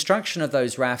the construction of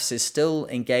those rafts is still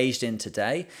engaged in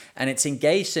today, and it's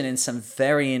engaged in some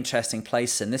very interesting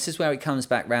places. And this is where it comes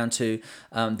back round to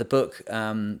the book,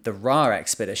 The Ra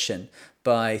Expedition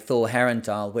by Thor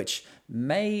Heyerdahl, which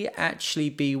may actually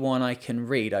be one I can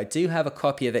read. I do have a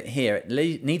copy of it here. It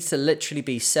needs to literally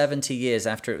be 70 years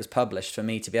after it was published for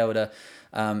me to be able to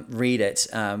read it,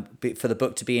 for the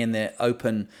book to be in the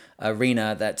open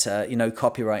arena that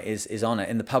copyright is on it,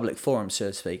 in the public forum, so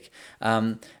to speak.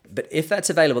 But if that's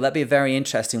available, that'd be a very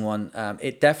interesting one.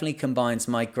 It definitely combines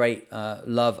my great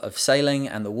love of sailing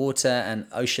and the water and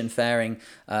ocean faring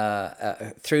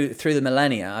through the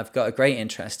millennia. I've got a great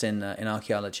interest in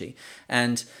archaeology,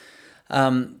 and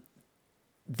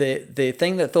the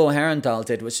thing that Thor Heyerdahl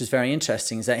did, which was very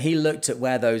interesting, is that he looked at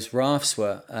where those rafts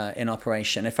were in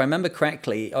operation. If I remember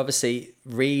correctly, obviously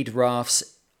reed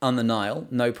rafts on the Nile,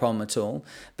 no problem at all.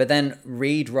 But then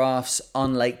reed rafts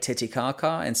on Lake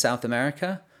Titicaca in South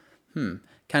America,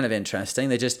 kind of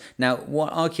interesting. Now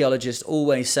what archaeologists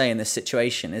always say in this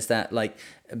situation is that like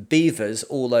beavers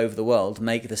all over the world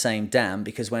make the same dam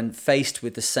because when faced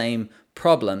with the same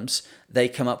problems, they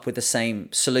come up with the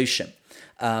same solution.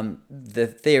 The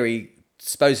theory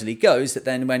supposedly goes that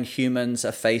then when humans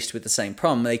are faced with the same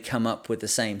problem, they come up with the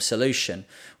same solution,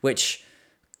 which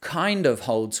kind of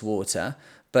holds water.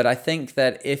 But I think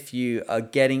that if you are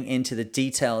getting into the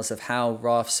details of how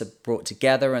rafts are brought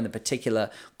together and the particular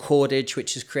cordage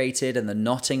which is created and the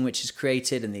knotting which is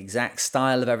created and the exact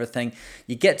style of everything,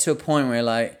 you get to a point where you're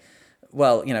like,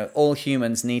 well, all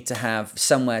humans need to have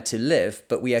somewhere to live,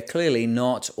 but we are clearly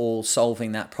not all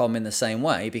solving that problem in the same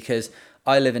way, because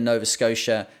I live in Nova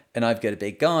Scotia and I've got a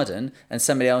big garden, and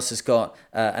somebody else has got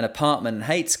an apartment and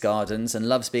hates gardens and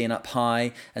loves being up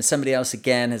high, and somebody else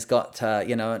again has got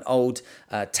an old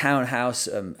townhouse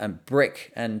and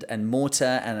brick and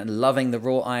mortar and loving the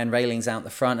wrought iron railings out the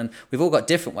front. And we've all got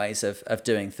different ways of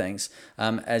doing things,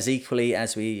 as equally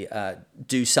as we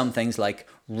do some things like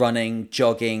running,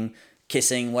 jogging,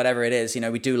 kissing, whatever it is.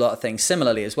 We do a lot of things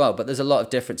similarly as well, but there's a lot of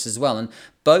difference as well. And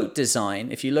boat design,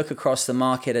 if you look across the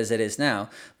market as it is now,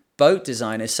 boat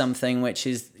design is something which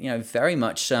is very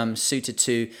much suited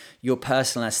to your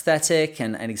personal aesthetic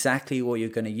and exactly what you're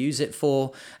going to use it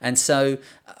for. And so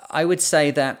I would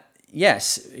say that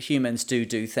yes, humans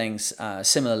do things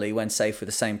similarly when faced with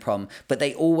the same problem, but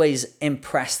they always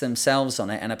impress themselves on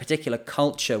it, and a particular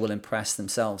culture will impress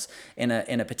themselves in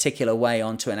a particular way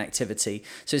onto an activity.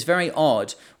 So it's very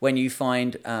odd when you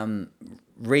find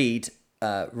reed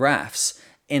rafts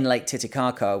in Lake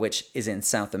Titicaca, which is in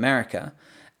South America,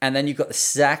 and then you've got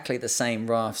exactly the same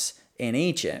rafts in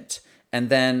Egypt, and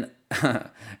then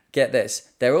get this,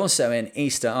 they're also in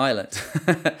Easter Island.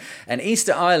 And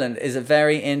Easter Island is a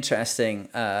very interesting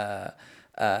part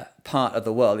of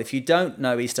the world. If you don't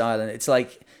know Easter Island, it's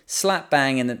like slap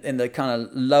bang in the kind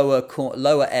of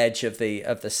lower edge of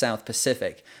the South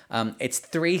Pacific. It's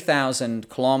 3,000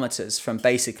 kilometers from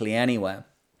basically anywhere.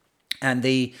 And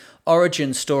the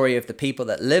origin story of the people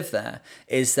that live there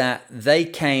is that they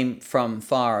came from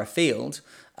far afield,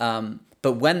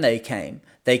 but when they came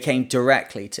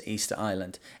directly to Easter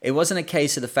Island. It wasn't a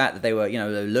case of the fact that they were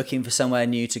looking for somewhere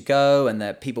new to go, and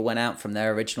that people went out from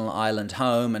their original island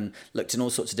home and looked in all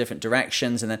sorts of different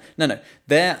directions. And then no,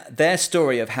 their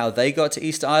story of how they got to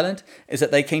Easter Island is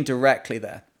that they came directly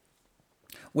there,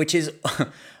 which is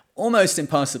almost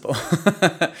impossible.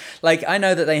 Like, I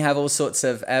know that they have all sorts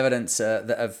of evidence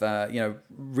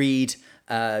reed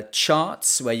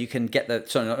charts where you can get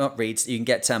not reeds, you can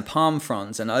get palm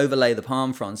fronds and overlay the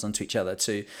palm fronds onto each other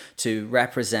to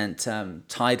represent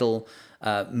tidal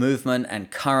movement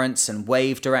and currents and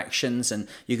wave directions, and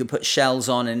you can put shells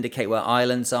on and indicate where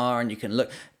islands are, and you can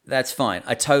look. That's fine,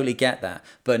 I totally get that.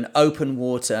 But an open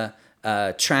water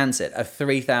transit of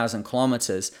 3,000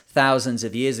 kilometers thousands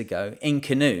of years ago in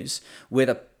canoes with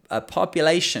a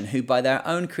population who, by their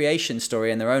own creation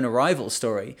story and their own arrival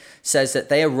story, says that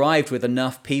they arrived with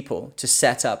enough people to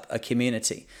set up a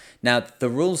community. Now, the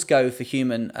rules go for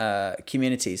human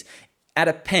communities. At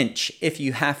a pinch, if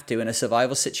you have to in a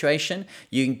survival situation,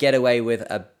 you can get away with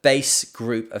a base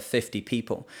group of 50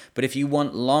 people. But if you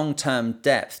want long-term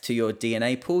depth to your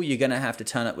DNA pool, you're going to have to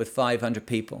turn up with 500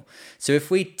 people. So if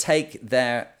we take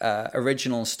their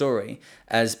original story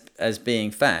as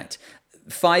being fact,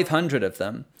 500 of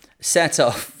them set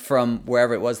off from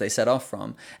wherever it was they set off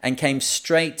from and came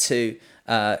straight to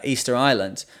Easter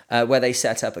Island, where they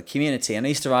set up a community. And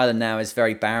Easter Island now is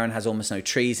very barren, has almost no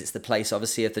trees. It's the place,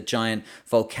 obviously, of the giant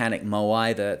volcanic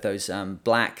moai, those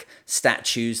black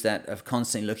statues that are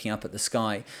constantly looking up at the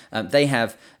sky.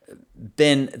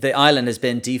 The island has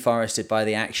been deforested by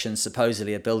the actions,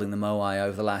 supposedly, of building the moai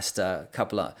over the last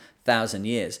couple of thousand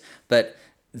years. But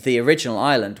the original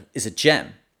island is a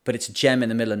gem, but it's a gem in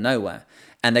the middle of nowhere.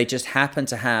 And they just happen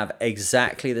to have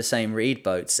exactly the same reed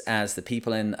boats as the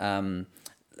people in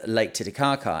Lake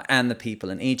Titicaca and the people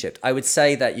in Egypt. I would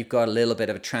say that you've got a little bit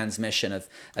of a transmission of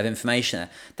information there.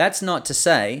 That's not to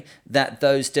say that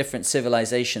those different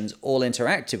civilizations all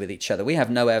interacted with each other. We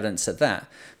have no evidence of that.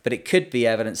 But it could be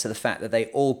evidence of the fact that they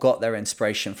all got their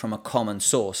inspiration from a common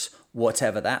source,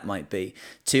 whatever that might be.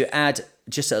 To add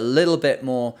just a little bit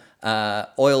more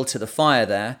oil to the fire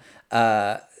there,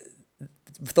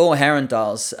 Thor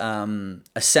Heyerdahl's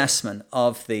assessment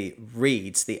of the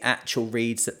reeds, the actual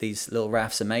reeds that these little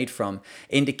rafts are made from,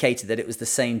 indicated that it was the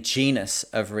same genus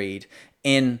of reed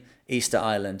in Easter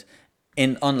Island,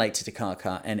 on Lake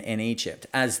Titicaca and in Egypt,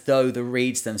 as though the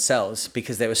reeds themselves,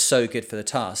 because they were so good for the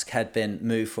task, had been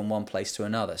moved from one place to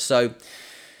another. So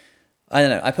I don't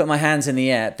know, I put my hands in the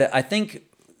air that I think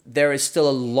there is still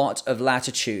a lot of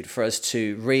latitude for us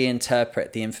to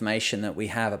reinterpret the information that we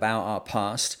have about our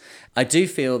past. I do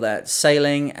feel that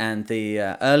sailing and the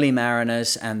early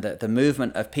mariners and the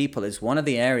movement of people is one of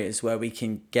the areas where we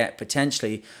can get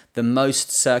potentially the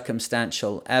most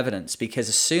circumstantial evidence, because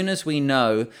as soon as we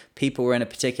know people were in a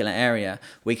particular area,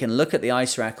 we can look at the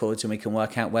ice records and we can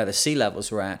work out where the sea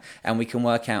levels were at, and we can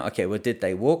work out, okay, well, did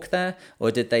they walk there or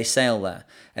did they sail there?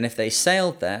 And if they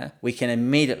sailed there, we can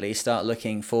immediately start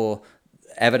looking for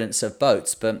evidence of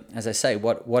boats. But as I say,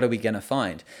 what are we going to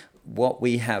find? What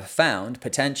we have found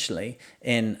potentially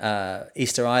in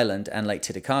Easter Island and Lake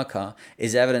Titicaca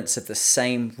is evidence of the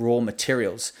same raw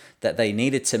materials that they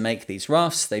needed to make these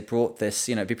rafts. They brought this,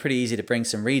 it'd be pretty easy to bring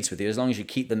some reeds with you. As long as you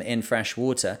keep them in fresh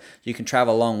water, you can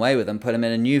travel a long way with them, put them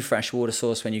in a new fresh water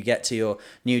source when you get to your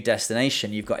new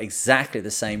destination. You've got exactly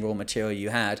the same raw material you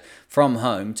had from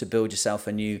home to build yourself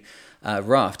a new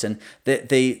raft. And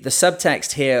the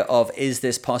subtext here of is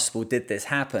this possible, did this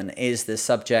happen, is the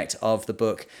subject of the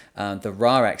book The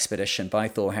Ra Expedition by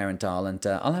Thor Heyerdahl, and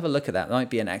I'll have a look at that. That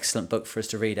might be an excellent book for us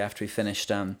to read after we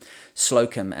finished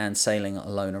Slocum and Sailing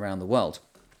Alone Around the World.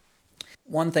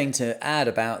 One thing to add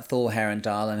about Thor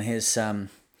Heyerdahl and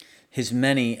his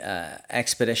many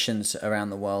expeditions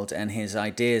around the world and his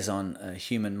ideas on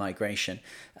human migration.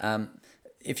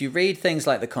 If you read things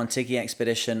like the Kon-Tiki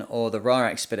expedition or the Ra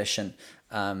expedition,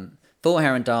 Thor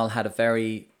Heyerdahl had a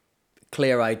very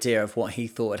clear idea of what he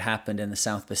thought had happened in the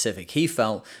South Pacific. He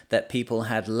felt that people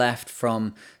had left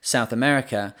from South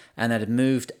America and had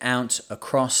moved out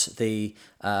across the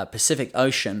Pacific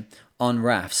Ocean on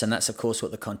rafts, and that's of course what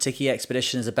the Kon-Tiki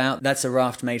expedition is about. That's a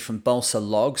raft made from balsa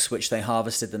logs, which they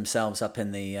harvested themselves up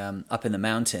in the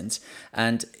mountains,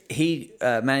 and he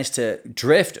managed to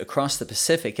drift across the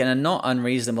Pacific in a not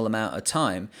unreasonable amount of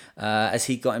time, as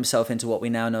he got himself into what we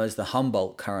now know as the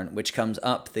Humboldt Current, which comes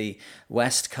up the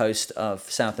west coast of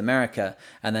South America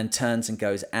and then turns and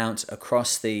goes out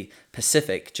across the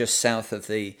Pacific just south of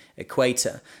the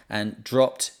equator, and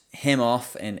dropped him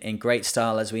off in great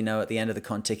style, as we know, at the end of the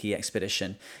Kon-Tiki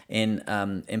expedition in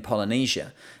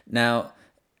Polynesia. Now,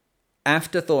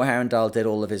 after Thor Heyerdahl did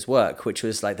all of his work, which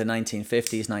was like the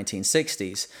 1950s,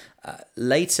 1960s,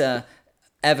 later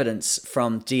evidence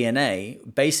from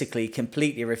DNA basically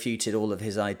completely refuted all of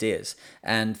his ideas,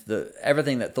 and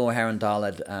everything that Thor Heyerdahl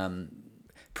had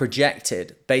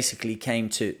projected basically came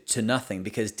to nothing,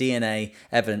 because DNA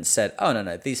evidence said, oh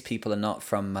no, these people are not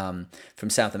from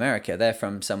South America, they're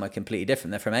from somewhere completely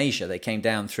different, they're from Asia, they came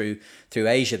down through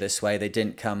Asia this way, they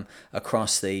didn't come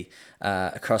across the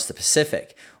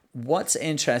Pacific. What's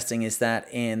interesting is that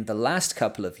in the last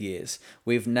couple of years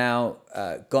we've now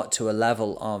got to a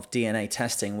level of DNA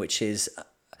testing which is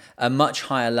a much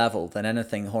higher level than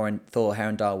anything Thor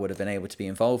Heyerdahl would have been able to be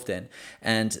involved in,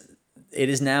 and it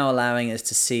is now allowing us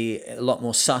to see a lot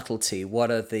more subtlety.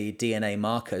 What are the DNA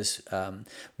markers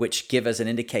which give us an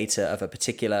indicator of a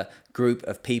particular group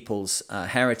of people's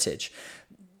heritage?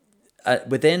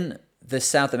 Within the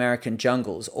South American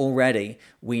jungles, already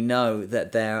we know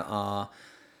that there are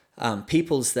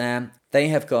peoples there. They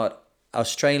have got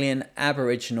Australian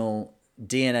Aboriginal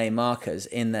DNA markers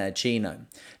in their genome.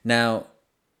 Now,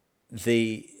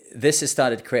 this has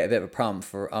started to create a bit of a problem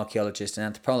for archaeologists and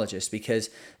anthropologists, because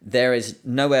there is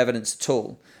no evidence at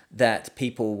all that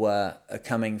people were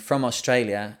coming from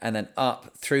Australia and then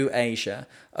up through Asia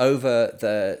over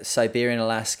the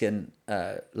Siberian-Alaskan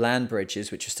land bridges,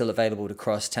 which are still available to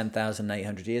cross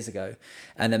 10,800 years ago,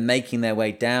 and then making their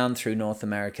way down through North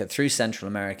America, through Central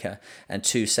America, and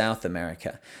to South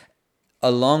America.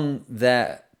 Along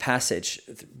their passage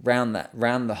round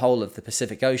the whole of the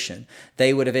Pacific Ocean,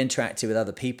 they would have interacted with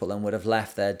other people and would have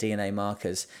left their DNA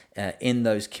markers in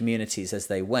those communities as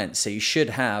they went. So you should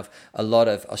have a lot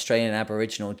of Australian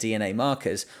Aboriginal DNA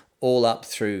markers all up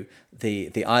through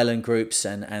the island groups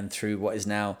and through what is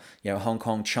now Hong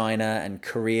Kong, China, and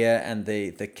Korea, and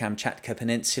the Kamchatka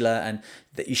Peninsula, and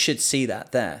that you should see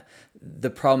that there. The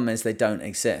problem is they don't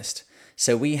exist.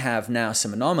 So we have now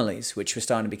some anomalies, which we're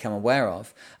starting to become aware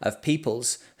of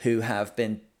peoples who have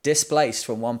been displaced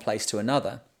from one place to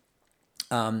another,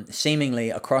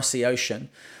 seemingly across the ocean,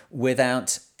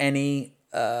 without any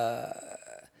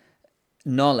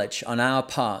knowledge on our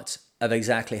part of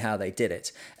exactly how they did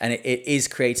it. And it is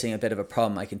creating a bit of a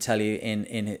problem, I can tell you,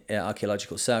 in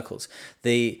archaeological circles.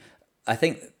 I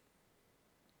think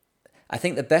I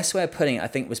think the best way of putting it, I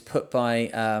think, was put by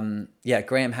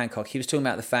Graham Hancock. He was talking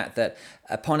about the fact that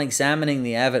upon examining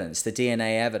the evidence, the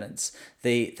DNA evidence,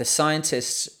 the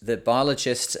scientists, the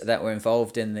biologists that were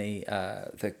involved in the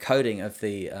coding of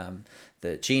the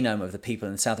genome of the people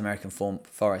in the South American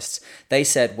forests, they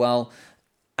said, well,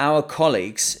 our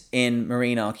colleagues in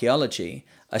marine archaeology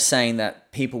are saying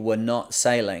that people were not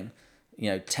sailing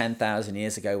 10,000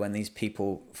 years ago when these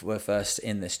people were first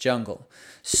in this jungle.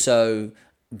 So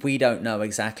we don't know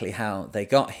exactly how they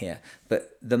got here.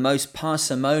 But the most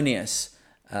parsimonious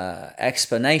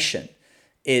explanation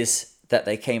is that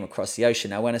they came across the ocean.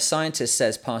 Now, when a scientist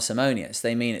says parsimonious,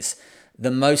 they mean it's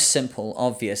the most simple,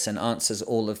 obvious, and answers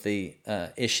all of the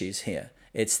issues here.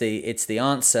 It's the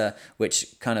answer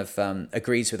which kind of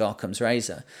agrees with Occam's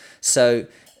razor. So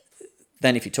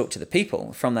then if you talk to the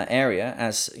people from that area,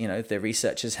 as the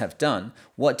researchers have done,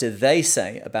 what do they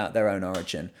say about their own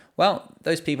origin? Well,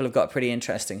 those people have got a pretty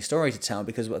interesting story to tell,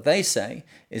 because what they say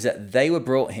is that they were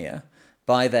brought here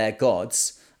by their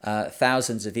gods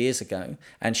thousands of years ago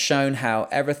and shown how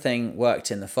everything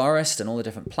worked in the forest and all the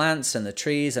different plants and the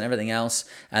trees and everything else.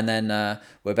 And then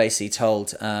we're basically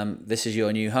told, this is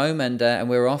your new home, and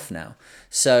we're off now.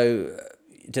 So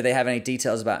do they have any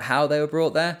details about how they were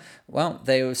brought there? Well,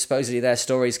 they were supposedly, their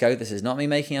stories go, this is not me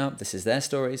making up, this is their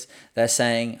stories. They're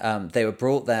saying they were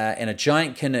brought there in a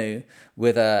giant canoe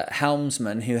with a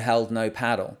helmsman who held no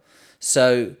paddle.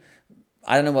 So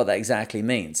I don't know what that exactly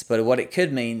means, but what it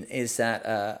could mean is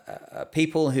that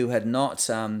people who had not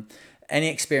any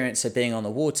experience of being on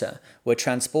the water were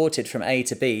transported from A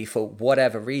to B for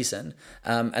whatever reason,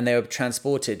 and they were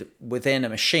transported within a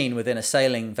machine, within a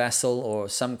sailing vessel or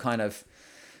some kind of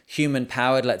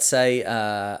human-powered, let's say,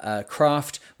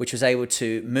 craft, which was able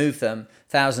to move them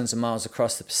thousands of miles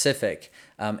across the Pacific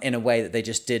in a way that they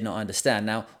just did not understand.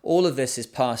 Now, all of this is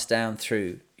passed down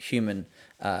through human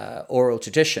oral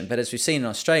tradition, but as we've seen in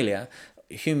Australia,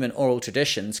 human oral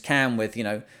traditions can, with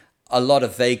a lot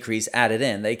of vagaries added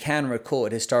in, they can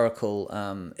record historical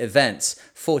events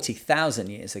 40,000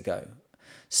 years ago.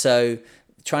 So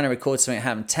trying to record something that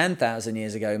happened 10,000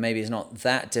 years ago maybe is not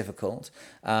that difficult.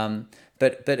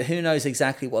 But who knows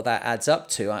exactly what that adds up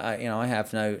to? I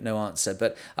have no answer.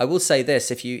 But I will say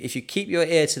this: if you keep your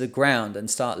ear to the ground and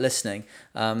start listening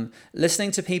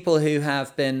to people who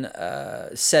have been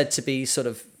said to be sort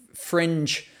of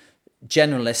fringe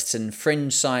generalists and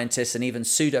fringe scientists and even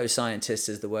pseudoscientists,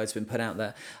 as the word's been put out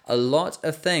there, a lot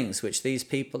of things which these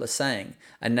people are saying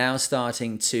are now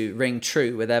starting to ring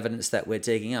true with evidence that we're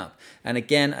digging up. And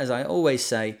again, as I always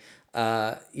say,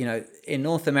 in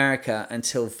North America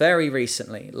until very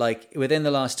recently, like within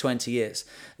the last 20 years,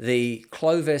 the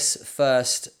Clovis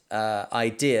first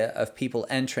idea of people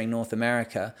entering North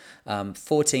America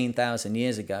 14,000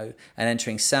 years ago and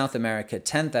entering South America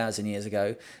 10,000 years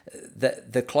ago,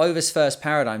 the Clovis first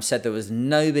paradigm said there was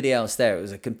nobody else there. It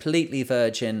was a completely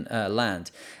virgin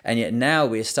land. And yet now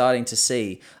we're starting to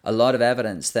see a lot of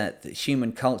evidence that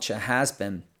human culture has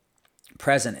been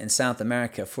present in South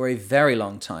America for a very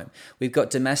long time. We've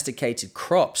got domesticated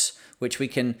crops, which we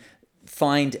can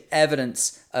find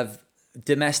evidence of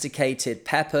domesticated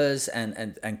peppers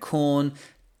and corn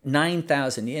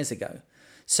 9,000 years ago.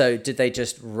 So did they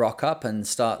just rock up and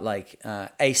start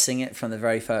acing it from the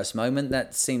very first moment?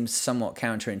 That seems somewhat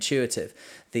counterintuitive.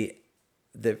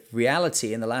 The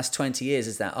reality in the last 20 years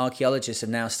is that archaeologists have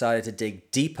now started to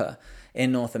dig deeper in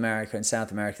North America and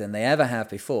South America than they ever have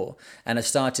before, and have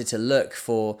started to look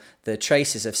for the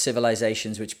traces of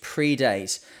civilizations which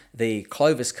predate the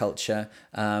Clovis culture,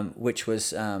 which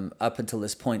was up until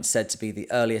this point said to be the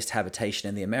earliest habitation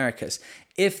in the Americas.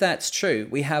 If that's true,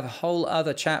 we have whole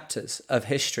other chapters of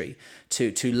history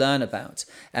to learn about.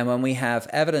 And when we have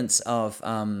evidence of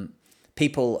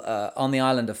people on the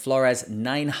island of Flores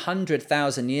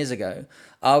 900,000 years ago,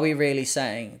 are we really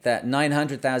saying that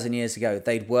 900,000 years ago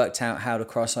they'd worked out how to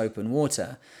cross open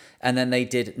water, and then they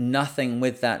did nothing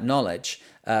with that knowledge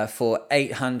for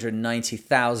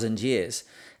 890,000 years?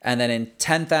 And then in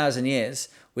 10,000 years,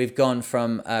 we've gone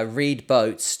from reed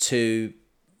boats to,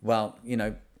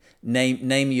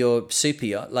 name your super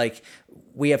yacht. Like,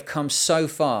 we have come so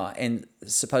far in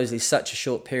supposedly such a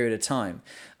short period of time.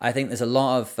 I think there's a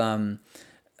lot of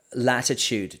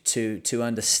latitude to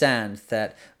understand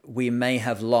that we may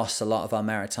have lost a lot of our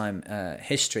maritime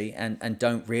history and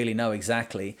don't really know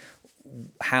exactly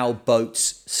how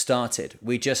boats started.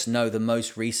 We just know the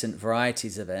most recent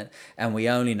varieties of it, and we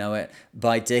only know it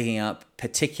by digging up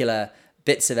particular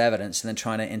bits of evidence and then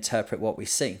trying to interpret what we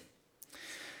see.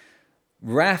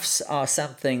 Rafts are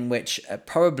something which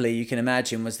probably you can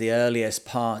imagine was the earliest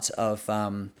part of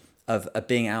of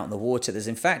being out in the water. There's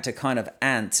in fact a kind of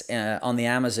ant on the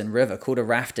Amazon River called a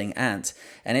rafting ant,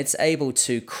 and it's able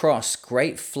to cross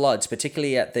great floods,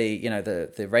 particularly at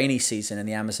the rainy season in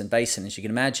the Amazon basin. As you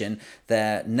can imagine,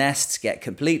 their nests get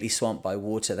completely swamped by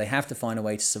water. They have to find a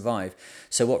way to survive.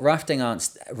 So what rafting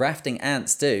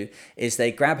ants do is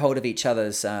they grab hold of each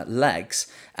other's legs,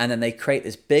 and then they create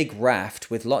this big raft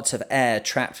with lots of air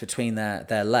trapped between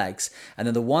their legs. And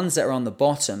then the ones that are on the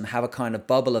bottom have a kind of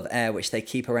bubble of air which they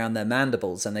keep around their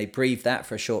mandibles, and they breathe that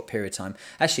for a short period of time.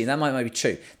 Actually, that might be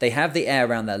true. They have the air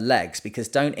around their legs, because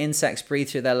don't insects breathe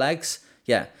through their legs?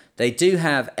 Yeah. They do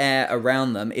have air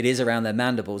around them. It is around their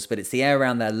mandibles, but it's the air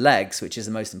around their legs which is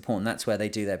the most important. That's where they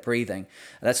do their breathing.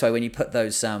 That's why when you put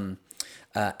those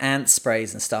ant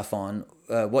sprays and stuff on,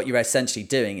 what you're essentially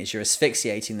doing is you're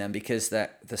asphyxiating them, because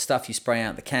the stuff you spray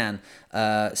out the can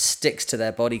sticks to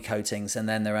their body coatings, and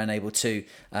then they're unable to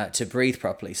breathe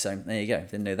properly. So there you go.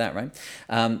 Didn't know that,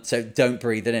 right? So don't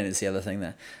breathe it in is the other thing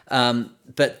there.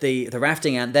 But the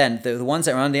rafting ant, then the ones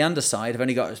that are on the underside have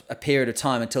only got a period of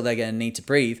time until they're going to need to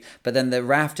breathe. But then the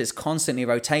raft is constantly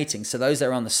rotating. So those that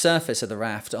are on the surface of the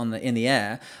raft in the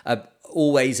air are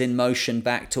always in motion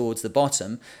back towards the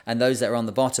bottom, and those that are on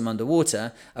the bottom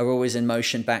underwater are always in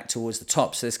motion back towards the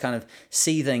top. So this kind of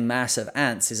seething mass of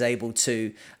ants is able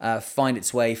to find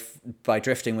its way by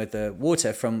drifting with the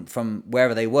water from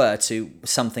wherever they were to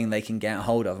something they can get a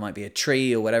hold of. It might be a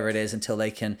tree or whatever it is, until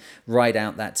they can ride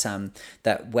out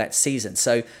that wet season.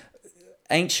 So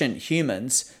ancient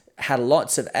humans had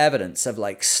lots of evidence of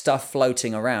like stuff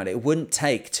floating around. It wouldn't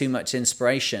take too much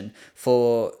inspiration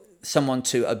for someone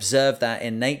to observe that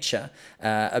in nature,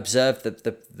 observe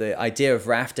the idea of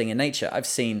rafting in nature. I've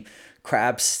seen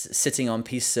crabs sitting on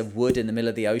pieces of wood in the middle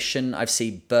of the ocean. I've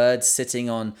seen birds sitting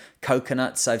on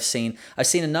coconuts. I've seen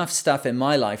enough stuff in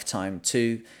my lifetime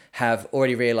to have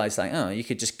already realized, like, oh, you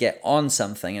could just get on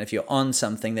something, and if you're on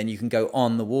something, then you can go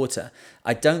on the water.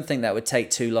 I don't think that would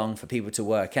take too long for people to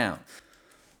work out.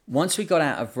 Once we got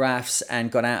out of rafts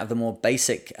and got out of the more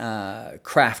basic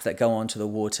craft that go onto the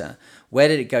water, where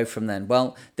did it go from then?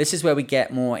 Well, this is where we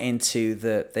get more into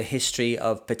the history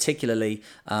of particularly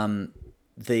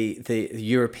the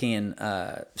European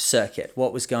circuit.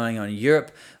 What was going on in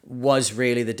Europe was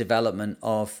really the development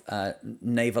of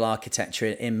naval architecture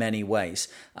in many ways.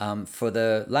 For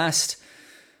the last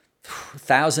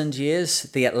 1,000 years,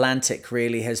 the Atlantic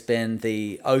really has been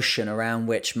the ocean around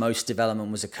which most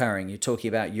development was occurring. You're talking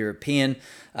about European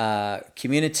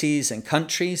communities and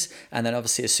countries, and then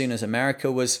obviously as soon as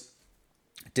America was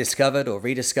discovered or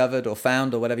rediscovered or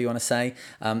found or whatever you want to say,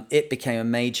 it became a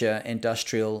major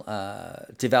industrial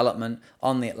development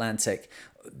on the Atlantic.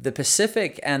 The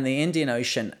Pacific and the Indian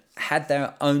Ocean had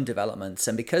their own developments,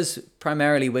 and because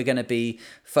primarily we're going to be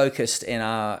focused in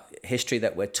our history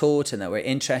that we're taught and that we're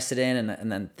interested in,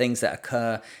 and then things that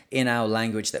occur in our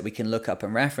language that we can look up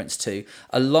and reference to,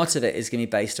 a lot of it is going to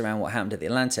be based around what happened at the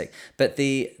Atlantic. But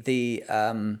the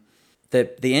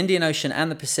Indian Ocean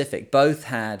and the Pacific both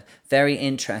had very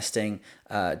interesting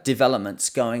developments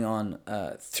going on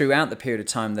throughout the period of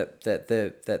time that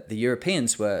the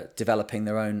Europeans were developing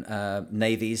their own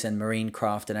navies and marine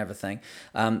craft and everything.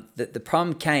 The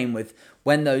problem came with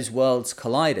when those worlds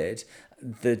collided.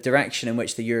 The direction in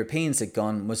which the Europeans had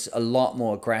gone was a lot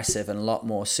more aggressive and a lot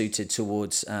more suited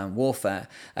towards warfare,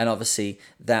 and obviously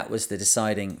that was the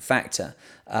deciding factor.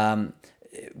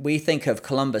 We think of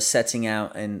Columbus setting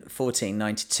out in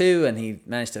 1492 and he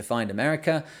managed to find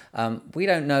America. We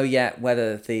don't know yet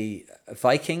whether the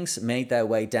Vikings made their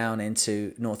way down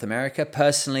into North America.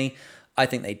 Personally, I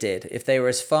think they did. If they were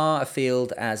as far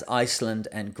afield as Iceland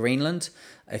and Greenland,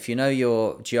 if you know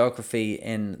your geography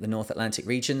in the North Atlantic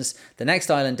regions, the next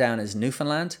island down is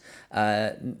Newfoundland.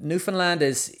 Newfoundland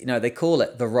is, they call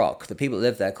it the Rock. The people that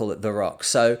live there call it the Rock.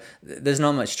 So there's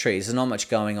not much trees. There's not much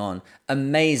going on.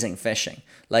 Amazing fishing.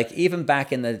 Like even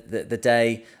back in the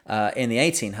day in the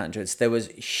 1800s, there was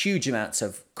huge amounts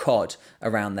of cod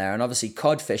around there. And obviously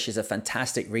codfish is a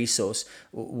fantastic resource,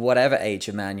 whatever age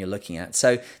of man you're looking at.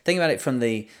 So think about it from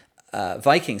the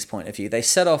Vikings' point of view. They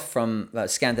set off from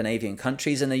Scandinavian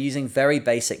countries, and they're using very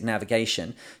basic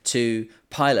navigation to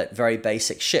pilot very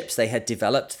basic ships. They had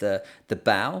developed the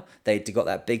bow. They'd got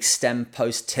that big stem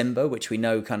post timber, which we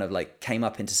know kind of like came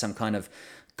up into some kind of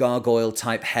gargoyle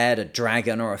type head, a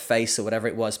dragon or a face or whatever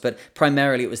it was, but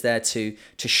primarily it was there to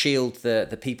shield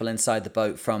the people inside the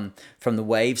boat from the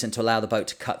waves and to allow the boat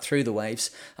to cut through the waves.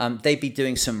 They'd be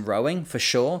doing some rowing for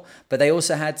sure, but they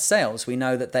also had sails. We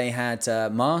know that they had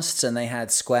masts and they had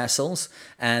squaresails,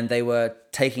 and they were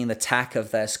taking the tack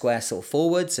of their squaresail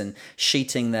forwards and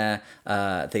sheeting the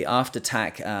after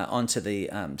tack onto the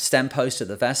stem post of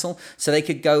the vessel, so they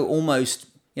could go almost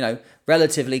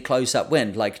relatively close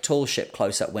upwind, like tall ship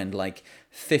close upwind, like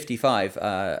 55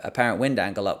 apparent wind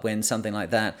angle upwind, something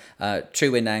like that.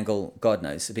 True wind angle, God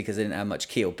knows, because they didn't have much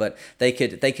keel. But they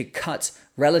could cut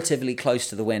relatively close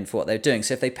to the wind for what they're doing.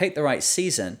 So if they picked the right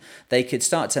season, they could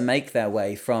start to make their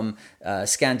way from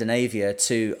Scandinavia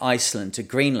to Iceland to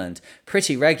Greenland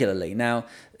pretty regularly. Now,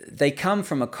 they come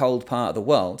from a cold part of the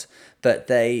world, but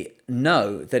they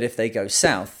know that if they go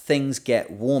south, things get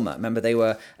warmer. Remember, they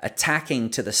were attacking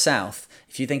to the south.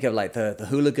 If you think of like the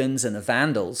hooligans and the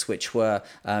Vandals, which were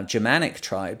Germanic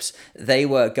tribes, they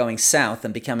were going south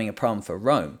and becoming a problem for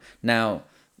Rome. Now,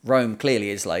 Rome clearly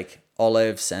is like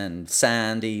olives and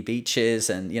sandy beaches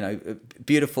and,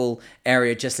 beautiful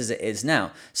area just as it is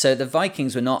now. So the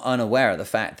Vikings were not unaware of the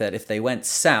fact that if they went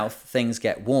south, things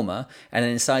get warmer. And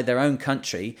inside their own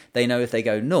country, they know if they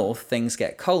go north, things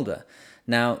get colder.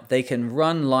 Now, they can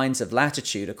run lines of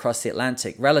latitude across the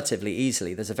Atlantic relatively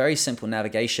easily. There's a very simple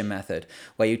navigation method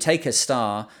where you take a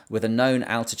star with a known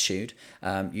altitude.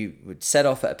 You would set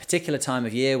off at a particular time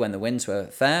of year when the winds were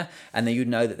fair, and then you'd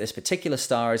know that this particular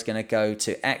star is going to go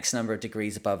to X number of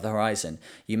degrees above the horizon.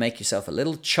 You make yourself a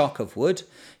little chock of wood.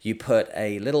 You put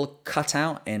a little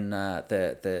cutout in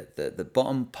the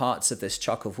bottom parts of this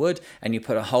chock of wood, and you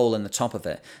put a hole in the top of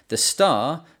it. The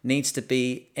star needs to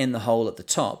be in the hole at the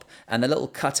top, and the little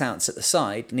cutouts at the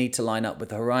side need to line up with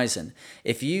the horizon.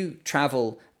 If you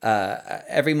travel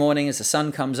every morning as the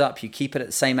sun comes up, you keep it at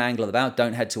the same angle about.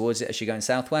 Don't head towards it as you're going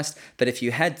southwest. But if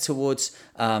you head towards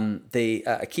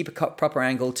keep a proper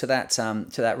angle to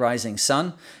that rising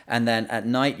sun, and then at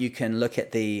night you can look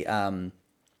at the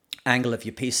angle of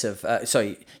your piece of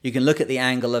you can look at the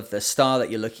angle of the star that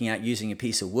you're looking at using a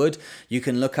piece of wood. You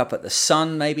can look up at the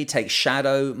sun, maybe take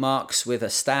shadow marks with a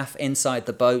staff inside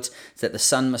the boat so that the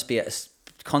sun must be at a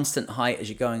constant height as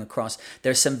you're going across.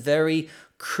 There's some very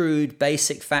crude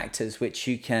basic factors which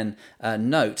you can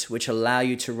note, which allow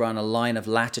you to run a line of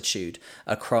latitude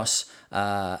across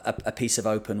a piece of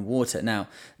open water. Now,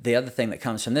 the other thing that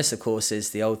comes from this, of course, is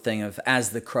the old thing of as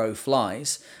the crow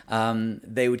flies.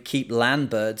 They would keep land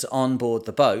birds on board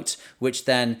the boat, which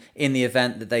then, in the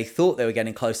event that they thought they were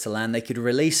getting close to land, they could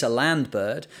release a land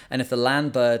bird, and if the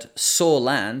land bird saw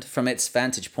land from its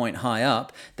vantage point high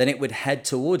up, then it would head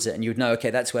towards it, and you'd know, okay,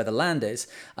 that's where the land is.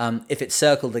 If it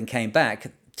circled and came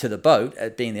back to the boat,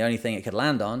 being the only thing it could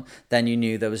land on, then you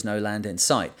knew there was no land in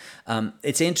sight.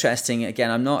 It's interesting, again,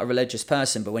 I'm not a religious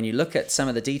person, but when you look at some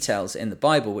of the details in the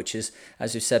Bible, which is,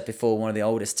 as we've said before, one of the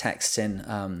oldest texts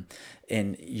in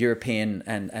European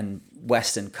and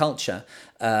Western culture,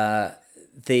 let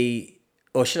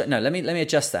me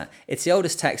adjust that. It's the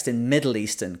oldest text in Middle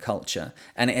Eastern culture,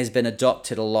 and it has been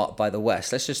adopted a lot by the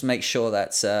West. Let's just make sure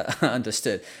that's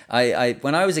understood.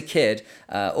 When I was a kid,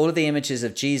 all of the images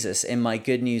of Jesus in my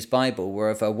Good News Bible were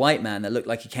of a white man that looked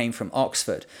like he came from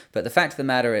Oxford. But the fact of the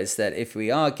matter is that if we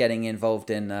are getting involved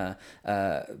in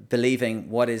believing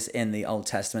what is in the Old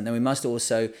Testament, then we must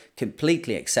also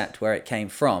completely accept where it came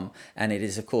from. And it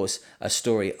is, of course, a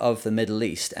story of the Middle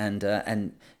East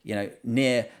and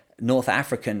near North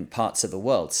African parts of the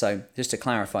world. So just to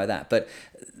clarify that. But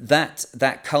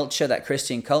that culture, that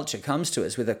Christian culture, comes to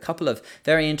us with a couple of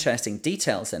very interesting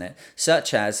details in it,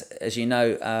 such as you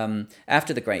know,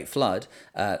 after the Great Flood,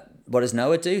 what does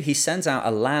Noah do? He sends out a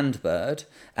land bird,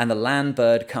 and the land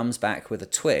bird comes back with a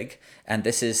twig, and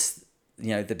this is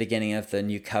the beginning of the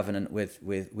new covenant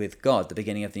with God, the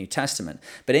beginning of the New Testament.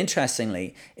 But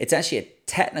interestingly, it's actually a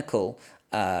technical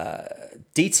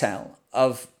detail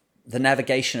of the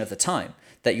navigation of the time,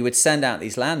 that you would send out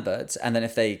these land birds, and then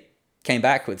if they came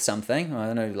back with something, I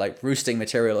don't know, like roosting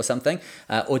material or something,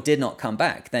 or did not come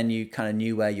back, then you kind of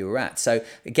knew where you were at. So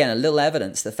again, a little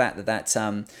evidence, the fact that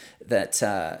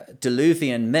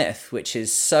Diluvian myth, which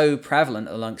is so prevalent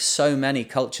amongst so many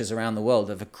cultures around the world,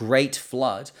 of a great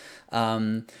flood,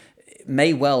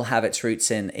 may well have its roots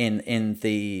in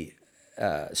the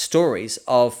stories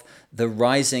of the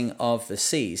rising of the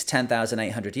seas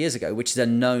 10,800 years ago, which is a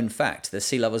known fact. The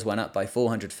sea levels went up by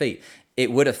 400 feet.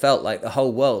 It would have felt like the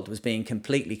whole world was being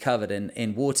completely covered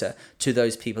in water to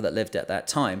those people that lived at that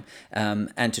time.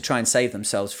 And to try and save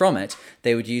themselves from it,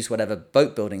 they would use whatever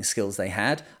boat building skills they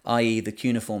had, i.e. the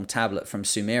cuneiform tablet from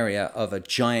Sumeria of a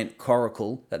giant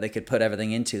coracle that they could put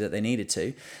everything into that they needed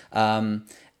to. And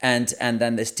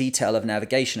then this detail of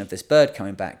navigation of this bird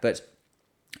coming back. But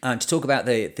to talk about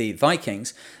the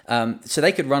Vikings, so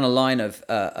they could run a line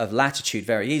of latitude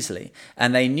very easily,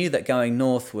 and they knew that going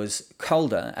north was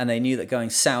colder, and they knew that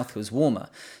going south was warmer.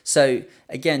 So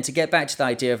again, to get back to the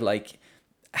idea of like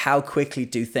how quickly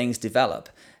do things develop,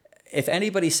 if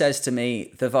anybody says to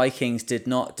me the Vikings did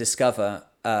not discover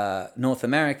North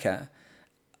America,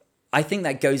 I think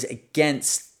that goes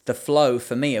against the flow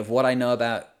for me of what I know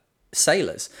about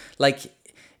sailors. Like,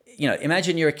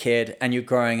 imagine you're a kid and you're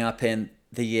growing up in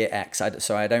the year X.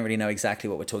 Sorry, I don't really know exactly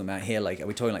what we're talking about here. Like, are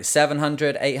we talking like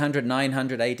 700, 800,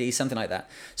 900 AD, something like that?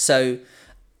 So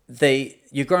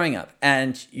you're growing up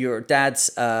and your dad's,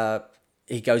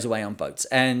 he goes away on boats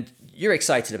and you're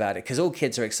excited about it because all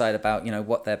kids are excited about,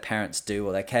 what their parents do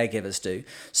or their caregivers do.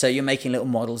 So you're making little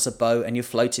models of boat and you're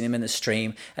floating them in the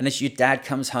stream. And as your dad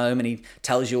comes home and he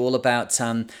tells you all about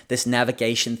this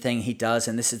navigation thing he does,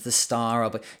 and this is the star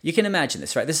of it. You can imagine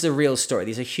this, right? This is a real story.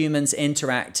 These are humans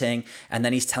interacting. And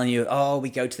then he's telling you, oh, we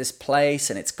go to this place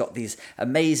and it's got these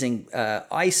amazing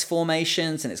ice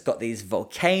formations and it's got these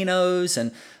volcanoes.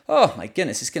 And oh my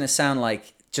goodness, it's going to sound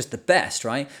like just the best,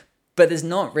 right? But there's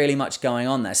not really much going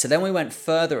on there. So then we went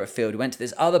further afield. We went to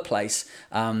this other place,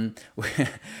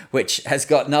 which has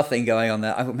got nothing going on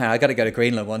there. Oh, man, I got to go to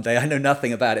Greenland one day. I know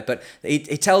nothing about it. But he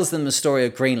tells them the story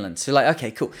of Greenland. So like,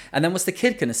 okay, cool. And then what's the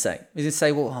kid going to say? He's going to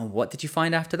say, well, what did you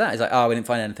find after that? He's like, oh, we didn't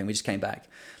find anything. We just came back.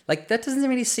 Like, that doesn't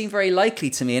really seem very likely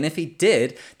to me. And if he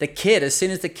did, as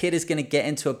soon as the kid is going to get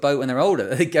into a boat when they're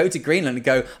older, they go to Greenland and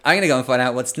go, I'm going to go and find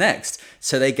out what's next.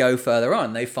 So they go further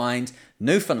on. They find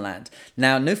Newfoundland.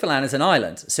 Now, Newfoundland is an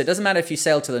island, so it doesn't matter if you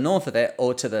sail to the north of it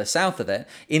or to the south of it.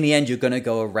 In the end, you're going to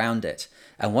go around it.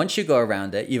 And once you go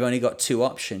around it, you've only got two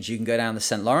options. You can go down the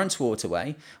St. Lawrence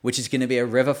Waterway, which is going to be a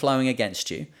river flowing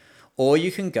against you, or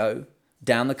you can go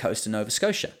down the coast of Nova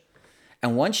Scotia.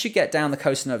 And once you get down the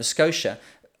coast of Nova Scotia,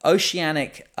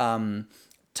 oceanic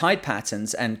tide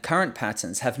patterns and current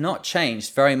patterns have not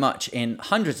changed very much in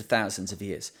hundreds of thousands of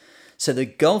years. So the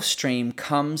Gulf Stream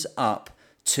comes up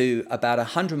to about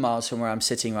 100 miles from where I'm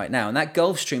sitting right now. And that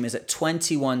Gulf Stream is at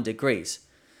 21 degrees.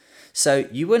 So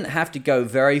you wouldn't have to go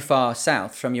very far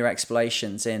south from your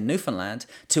explorations in Newfoundland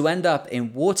to end up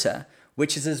in water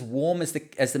which is as warm as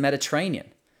the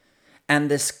Mediterranean. And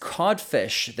this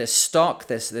codfish, this stock,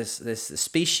 this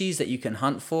species that you can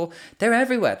hunt for, they're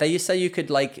everywhere. They used to say you could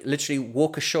like literally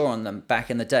walk ashore on them back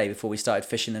in the day before we started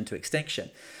fishing them to extinction.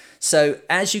 So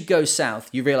as you go south,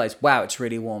 you realize, wow, it's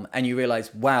really warm. And you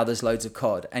realize, wow, there's loads of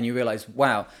cod. And you realize,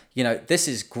 wow, this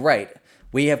is great.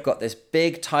 We have got this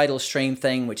big tidal stream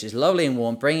thing, which is lovely and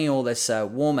warm, bringing all this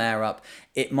warm air up.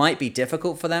 It might be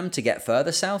difficult for them to get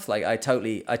further south. Like I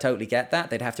totally get that.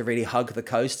 They'd have to really hug the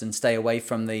coast and stay away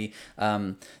from the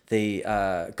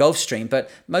Gulf Stream. But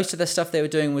most of the stuff they were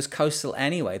doing was coastal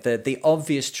anyway. The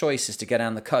obvious choice is to go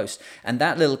down the coast. And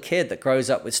that little kid that grows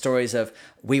up with stories of,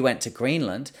 we went to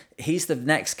Greenland, he's the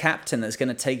next captain that's going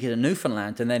to take you to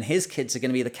Newfoundland. And then his kids are going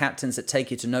to be the captains that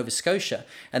take you to Nova Scotia.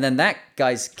 And then that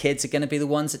guy's kids are going to be the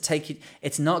ones that take you.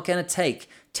 It's not going to take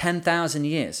 10,000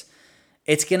 years.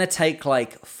 It's going to take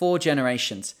like 4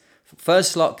 generations.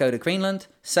 First lot go to Greenland,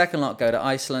 second lot go to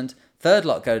Iceland, third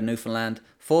lot go to Newfoundland,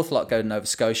 fourth lot go to Nova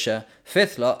Scotia,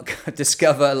 fifth lot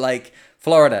discover like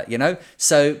Florida,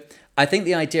 So I think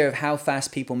the idea of how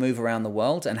fast people move around the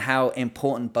world and how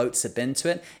important boats have been to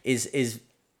it is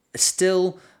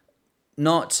still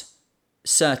not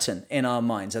certain in our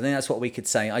minds. I think that's what we could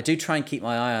say. I do try and keep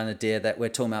my eye on the idea that we're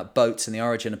talking about boats and the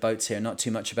origin of boats here, not too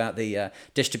much about the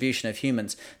distribution of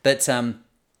humans. But,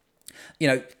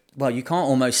 well, you can't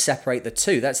almost separate the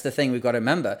two. That's the thing we've got to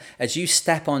remember. As you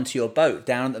step onto your boat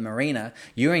down at the marina,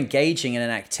 you're engaging in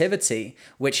an activity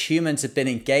which humans have been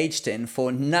engaged in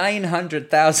for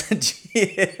 900,000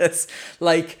 years.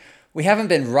 Like, we haven't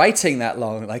been writing that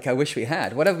long, like I wish we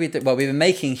had. What have we done? Well, we've been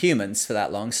making humans for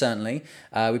that long, certainly.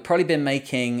 We've probably been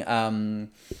making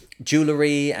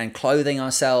jewelry and clothing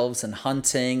ourselves and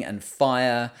hunting and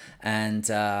fire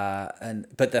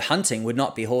but the hunting would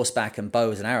not be horseback and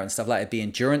bows and arrows and stuff like that. It'd be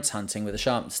endurance hunting with a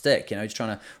sharpened stick, just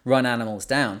trying to run animals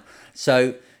down.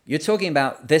 So you're talking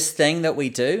about this thing that we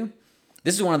do.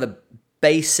 This is one of the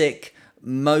basic,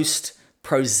 most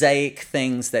prosaic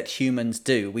things that humans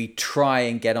do. We try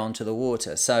and get onto the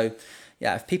water. So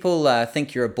yeah, if people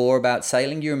think you're a bore about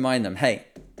sailing, you remind them, hey,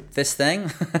 this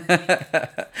thing,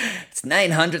 it's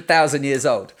 900,000 years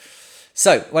old.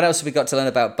 So what else have we got to learn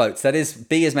about boats? That is,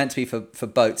 B is meant to be for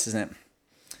boats, isn't it?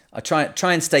 I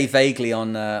try and stay vaguely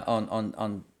on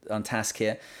task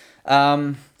here.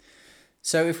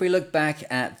 So if we look back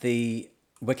at the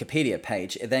Wikipedia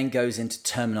page, it then goes into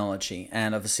terminology.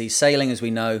 And obviously sailing, as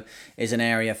we know, is an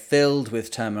area filled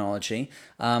with terminology.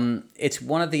 It's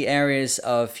one of the areas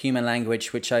of human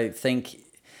language which I think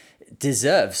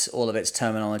deserves all of its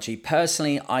terminology.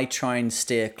 Personally, I try and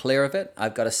steer clear of it,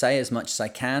 I've got to say, as much as I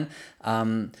can.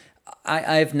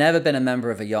 I've never been a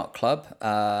member of a yacht club.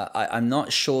 I'm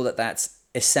not sure that that's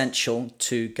essential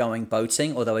to going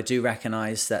boating, although I do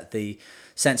recognize that the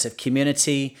sense of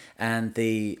community and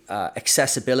the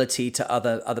accessibility to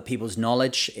other people's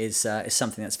knowledge is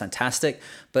something that's fantastic.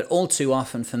 But all too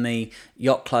often for me,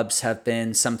 yacht clubs have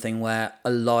been something where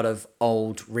a lot of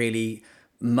old, really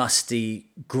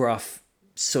musty, gruff,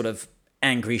 sort of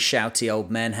angry, shouty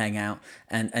old men hang out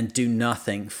and do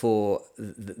nothing for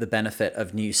the benefit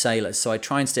of new sailors. So I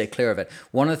try and stay clear of it.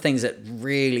 One of the things that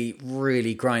really,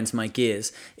 really grinds my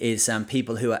gears is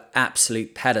people who are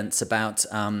absolute pedants about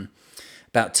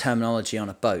terminology on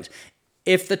a boat.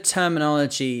 If the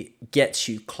terminology gets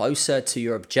you closer to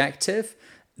your objective,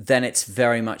 then it's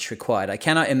very much required. I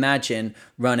cannot imagine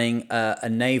running a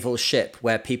naval ship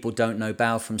where people don't know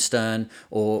bow from stern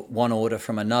or one order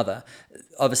from another.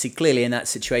 Obviously, clearly in that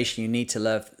situation, you need to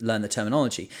learn the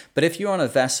terminology. But if you're on a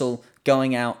vessel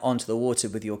going out onto the water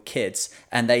with your kids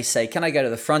and they say, "Can I go to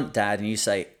the front, Dad?" and you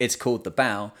say, "It's called the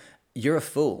bow," you're a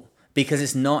fool, because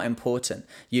it's not important.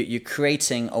 You're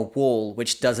creating a wall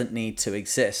which doesn't need to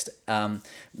exist.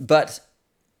 But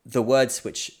the words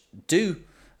which do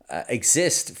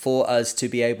exist for us to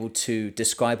be able to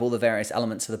describe all the various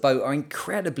elements of the boat are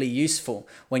incredibly useful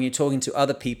when you're talking to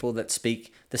other people that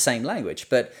speak the same language.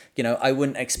 But, I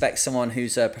wouldn't expect someone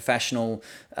who's a professional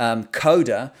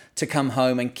coder to come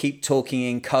home and keep talking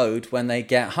in code when they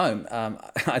get home.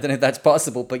 I don't know if that's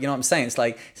possible, but you know what I'm saying? It's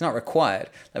like, it's not required.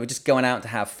 Like, we're just going out to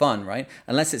have fun, right?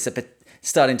 Unless it's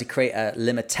starting to create a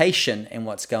limitation in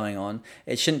what's going on,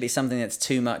 it shouldn't be something that's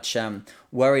too much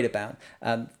worried about.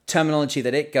 Terminology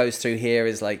that it goes through here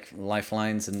is like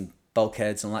lifelines and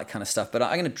bulkheads and all that kind of stuff. But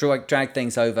I'm going to drag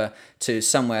things over to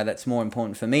somewhere that's more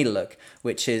important for me to look,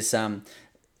 which is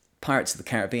Pirates of the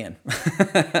Caribbean.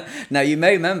 Now, you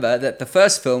may remember that the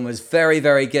first film was very,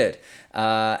 very good.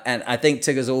 And I think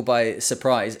took us all by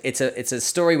surprise. It's a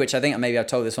story which I think maybe I've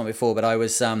told this one before, but I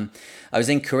was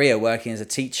in Korea working as a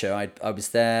teacher. I was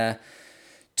there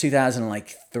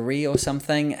 2003 or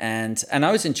something, and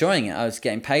I was enjoying it. I was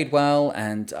getting paid well,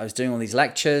 and I was doing all these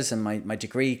lectures, and my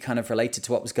degree kind of related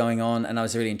to what was going on, and I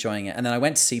was really enjoying it. And then I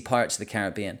went to see Pirates of the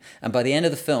Caribbean, and by the end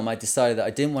of the film, I decided that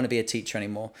I didn't want to be a teacher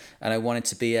anymore, and I wanted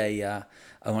to be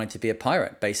a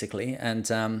pirate, basically.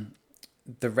 And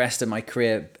the rest of my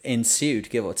career ensued,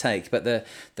 give or take. But the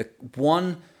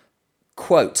one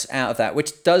quote out of that,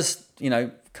 which does,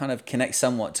 kind of connect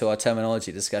somewhat to our terminology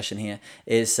discussion here,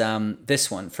 is this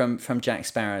one from Jack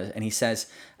Sparrow. And he says,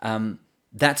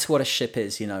 that's what a ship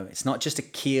is, It's not just a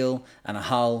keel and a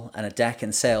hull and a deck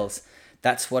and sails.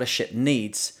 That's what a ship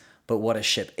needs. But what a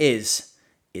ship is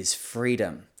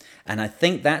freedom. And I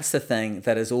think that's the thing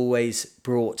that has always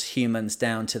brought humans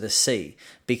down to the sea,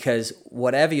 because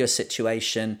whatever your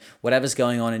situation, whatever's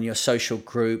going on in your social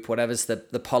group, whatever's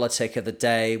the politic of the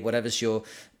day, whatever's your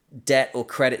debt or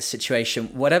credit situation,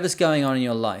 whatever's going on in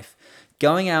your life,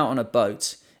 going out on a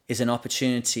boat is an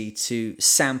opportunity to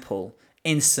sample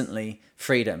instantly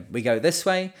freedom. We go this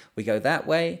way, we go that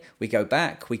way, we go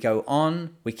back, we go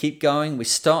on, we keep going, we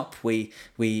stop, we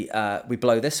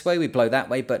blow this way, we blow that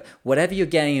way. But whatever you're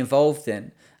getting involved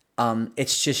in,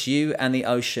 it's just you and the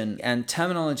ocean, and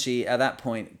terminology at that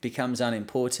point becomes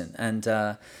unimportant. And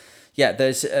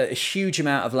there's a huge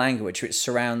amount of language which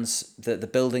surrounds the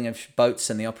building of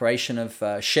boats and the operation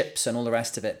of ships and all the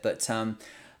rest of it. But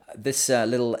this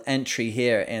little entry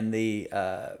here in the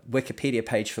Wikipedia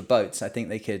page for boats, I think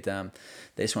they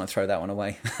just want to throw that one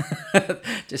away.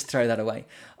 Just throw that away.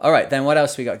 All right, then what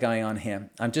else we got going on here?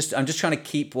 I'm just trying to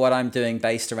keep what I'm doing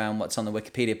based around what's on the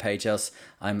Wikipedia page, else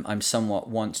I'm somewhat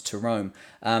wont to roam.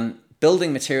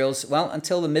 Building materials, well,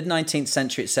 until the mid-19th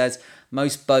century, it says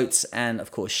most boats and,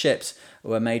 of course, ships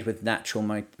were made with natural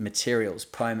materials,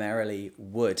 primarily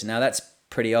wood. Now, that's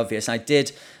pretty obvious. I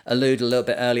did allude a little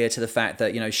bit earlier to the fact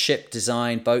that, ship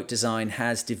design, boat design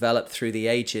has developed through the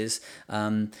ages,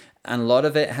 and a lot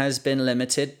of it has been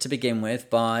limited to begin with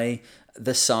by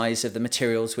the size of the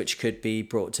materials which could be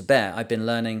brought to bear. I've been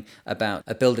learning about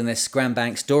building this Grand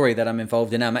Banks dory that I'm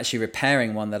involved in now. I'm actually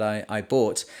repairing one that I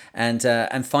bought, and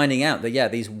finding out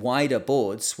that these wider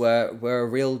boards were a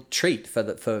real treat for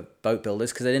boat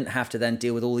builders, because they didn't have to then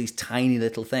deal with all these tiny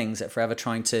little things that forever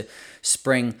trying to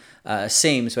spring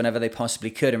seams whenever they possibly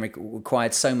could, and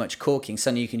required so much caulking.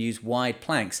 Suddenly you can use wide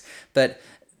planks. But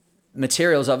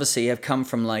materials obviously have come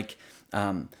from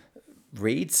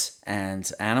reeds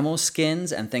and animal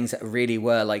skins and things that really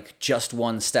were just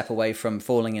one step away from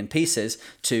falling in pieces,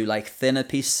 to thinner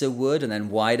pieces of wood, and then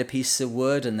wider pieces of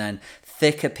wood, and then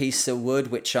thicker pieces of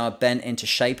wood which are bent into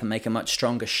shape and make a much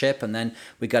stronger ship. And then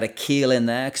we got a keel in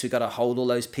there because we got to hold all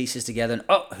those pieces together.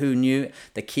 And who knew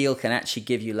the keel can actually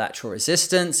give you lateral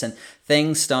resistance, and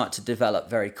things start to develop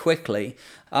very quickly.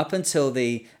 Up until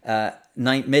the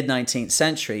mid-19th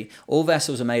century, all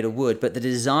vessels are made of wood, but the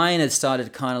design had started to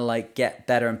kind of like get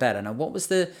better and better. Now,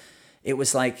 it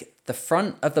was like the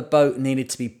front of the boat needed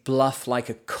to be bluff like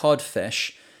a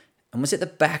codfish, and was it the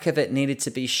back of it needed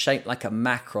to be shaped like a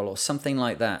mackerel or something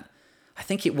like that? I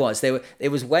think it was.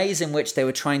 There was ways in which they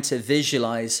were trying to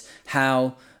visualize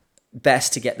how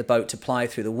best to get the boat to ply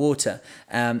through the water.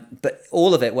 But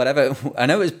all of it, whatever, I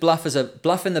know it was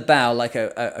bluff in the bow like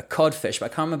a codfish, but I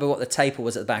can't remember what the taper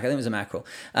was at the back. I think it was a mackerel.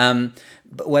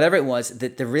 But whatever it was,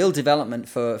 the real development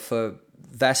for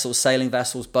vessels, sailing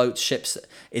vessels, boats, ships,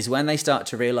 is when they start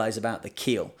to realize about the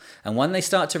keel. And when they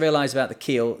start to realize about the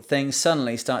keel, things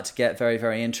suddenly start to get very,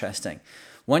 very interesting.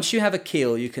 Once you have a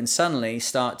keel, you can suddenly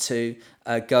start to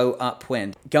go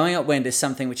upwind. Going upwind is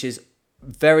something which is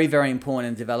very, very important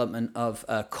in the development of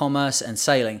commerce and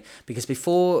sailing, because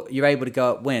before you're able to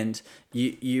go upwind,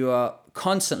 you are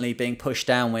constantly being pushed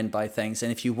downwind by things.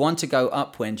 And if you want to go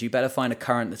upwind, you better find a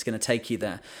current that's going to take you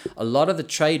there. A lot of the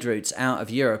trade routes out of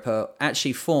Europe are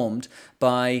actually formed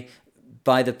by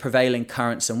the prevailing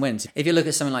currents and winds. If you look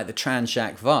at something like the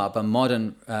Transjacques Vabre, a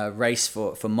modern race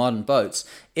for modern boats,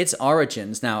 its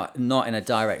origins, now not in a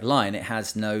direct line, it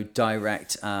has no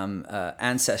direct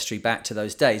ancestry back to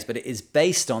those days, but it is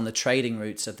based on the trading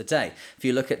routes of the day. If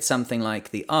you look at something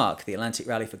like the ARC, the Atlantic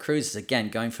Rally for Cruisers, again,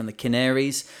 going from the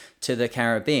Canaries to the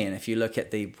Caribbean, if you look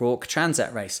at the Rourke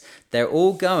Transat race, they're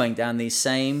all going down these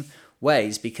same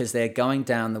ways because they're going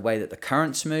down the way that the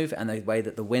currents move and the way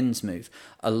that the winds move.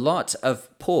 A lot of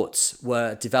ports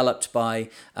were developed by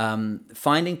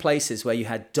finding places where you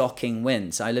had docking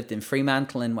winds. I lived in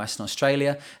Fremantle in Western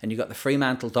Australia, and you've got the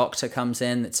Fremantle Doctor comes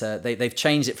in. They've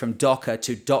changed it from docker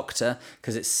to doctor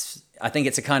because I think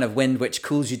it's a kind of wind which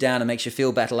cools you down and makes you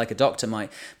feel better like a doctor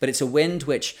might. But it's a wind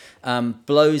which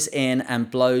blows in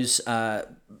and blows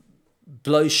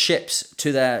ships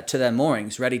to their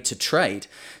moorings, ready to trade.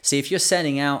 See, if you're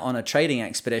setting out on a trading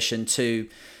expedition to,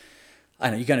 I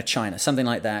don't know, you're going to China, something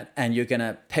like that, and you're going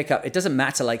to pick up, it doesn't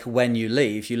matter like when you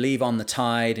leave on the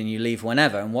tide and you leave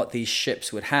whenever. And what these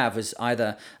ships would have is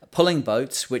either pulling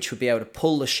boats, which would be able to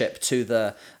pull the ship to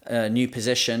the new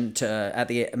position at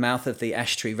the mouth of the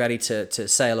estuary, ready to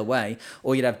sail away,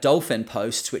 or you'd have dolphin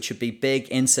posts, which would be big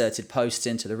inserted posts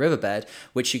into the riverbed,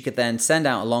 which you could then send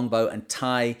out a longboat and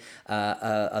tie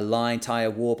tie a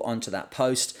warp onto that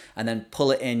post, and then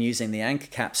pull it in using the anchor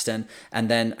capstan, and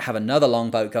then have another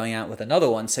longboat going out with another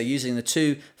one. So using the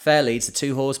two fair leads, the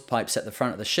two hawse pipes at the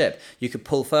front of the ship, you could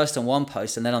pull first on one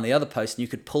post and then on the other post, and you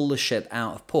could pull the ship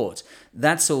out of port.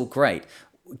 That's all great.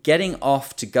 Getting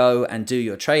off to go and do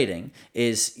your trading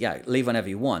is, leave whenever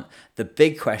you want. The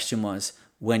big question was,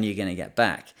 when you're going to get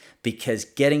back, because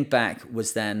getting back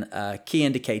was then a key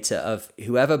indicator of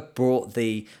whoever brought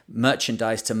the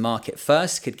merchandise to market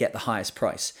first could get the highest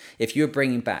price. If you're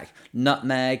bringing back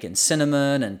nutmeg and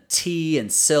cinnamon and tea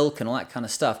and silk and all that kind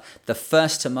of stuff, the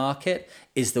first to market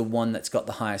is the one that's got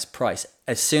the highest price.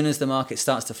 As soon as the market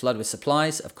starts to flood with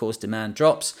supplies, of course, demand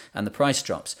drops and the price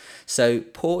drops. So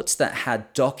ports that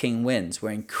had docking winds were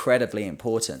incredibly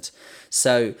important.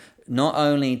 So not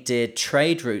only did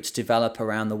trade routes develop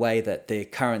around the way that the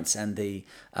currents and the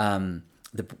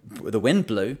wind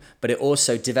blew, but it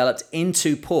also developed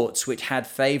into ports which had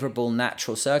favorable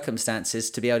natural circumstances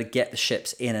to be able to get the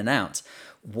ships in and out.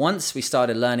 Once we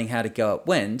started learning how to go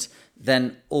upwind,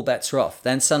 then all bets are off.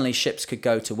 Then suddenly ships could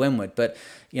go to windward. But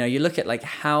you look at like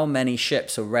how many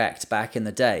ships are wrecked back in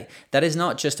the day. That is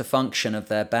not just a function of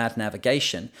their bad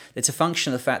navigation. It's a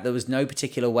function of the fact there was no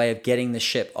particular way of getting the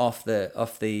ship off the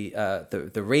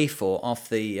reef or off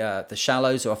the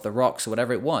shallows or off the rocks or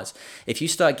whatever it was. If you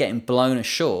start getting blown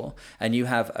ashore and you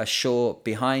have a shore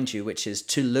behind you which is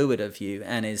too leeward of you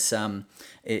and is a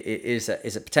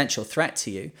potential threat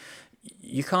to you,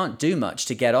 you can't do much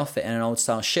to get off it in an old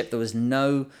style ship. There was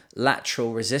no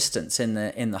lateral resistance in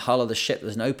the hull of the ship. There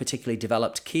was no particularly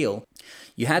developed keel.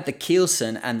 You had the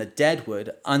keelson and the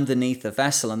deadwood underneath the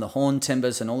vessel and the horn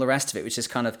timbers and all the rest of it, which is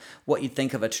kind of what you'd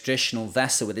think of a traditional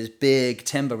vessel with this big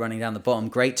timber running down the bottom.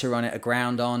 Great to run it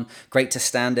aground on, great to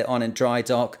stand it on in dry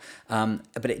dock.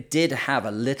 But it did have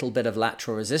a little bit of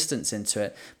lateral resistance into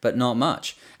it, but not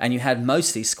much. And you had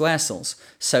mostly squaresails.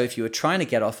 So if you were trying to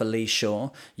get off a lee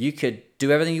shore, you could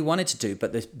do everything you wanted to do,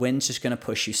 but the wind's just going to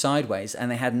push you sideways. And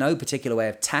they had no particular way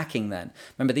of tacking then.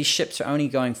 Remember, these ships are only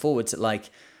going forwards at like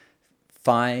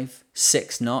 5,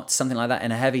 6 knots, something like that.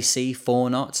 In a heavy sea,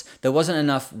 4 knots. There wasn't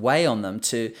enough way on them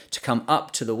to come up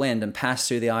to the wind and pass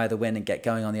through the eye of the wind and get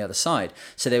going on the other side.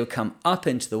 So they would come up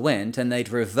into the wind and they'd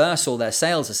reverse all their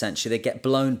sails essentially. They'd get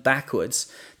blown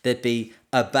backwards. There'd be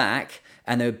a back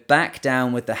and they would back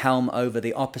down with the helm over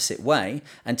the opposite way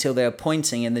until they were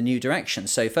pointing in the new direction.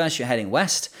 So first you're heading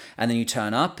west, and then you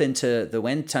turn up into the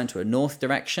wind, turn to a north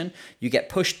direction. You get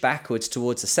pushed backwards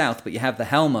towards the south, but you have the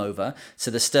helm over,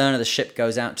 so the stern of the ship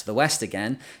goes out to the west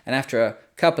again. And after a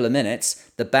couple of minutes,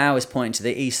 the bow is pointing to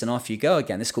the east, and off you go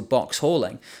again. This is called box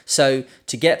hauling. So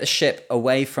to get the ship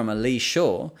away from a lee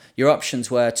shore, your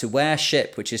options were to wear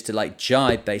ship, which is to like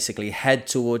jibe, basically head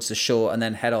towards the shore and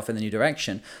then head off in the new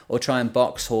direction, or try and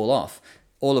box haul off.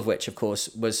 All of which, of course,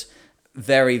 was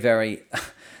very, very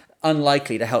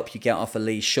unlikely to help you get off a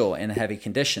lee shore in a heavy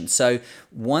condition. So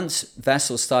once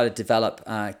vessels started to develop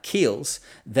keels,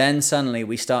 then suddenly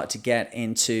we start to get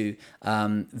into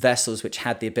vessels which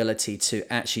had the ability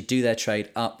to actually do their trade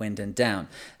upwind and down.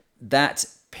 That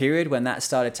period when that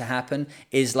started to happen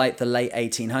is like the late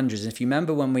 1800s. If you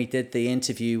remember when we did the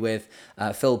interview with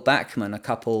Phil Bachman a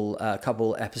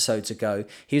couple episodes ago,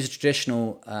 he was a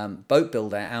traditional boat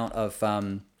builder out of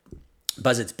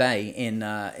Buzzards Bay in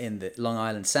the Long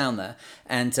Island Sound there,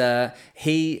 and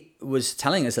he was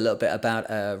telling us a little bit about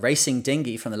a racing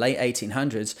dinghy from the late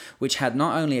 1800s, which had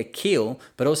not only a keel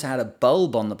but also had a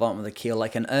bulb on the bottom of the keel,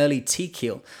 like an early T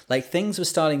keel. Like things were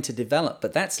starting to develop,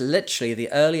 but that's literally the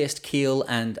earliest keel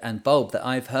and bulb that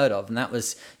I've heard of, and it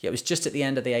was just at the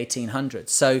end of the 1800s.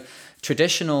 So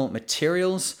traditional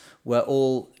materials were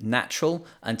all natural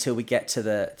until we get to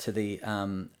the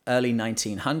early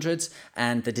 1900s,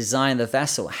 and the design of the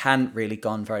vessel hadn't really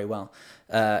gone very well.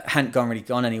 Hadn't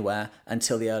gone anywhere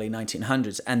until the early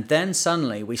 1900s, and then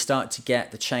suddenly we start to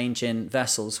get the change in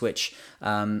vessels, which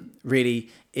really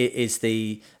is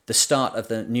the start of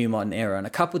the new modern era. And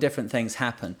a couple different things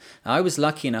happen. Now, I was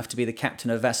lucky enough to be the captain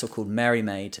of a vessel called Mary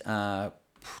Maid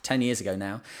 10 years ago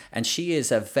now, and she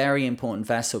is a very important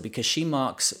vessel because she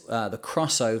marks the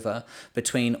crossover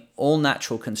between all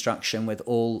natural construction with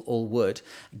all wood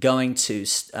going to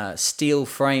steel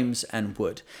frames and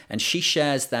wood, and she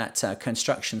shares that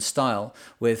construction style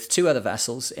with two other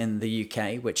vessels in the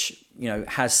UK, which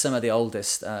has some of the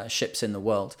oldest ships in the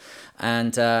world.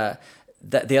 And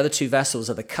the other two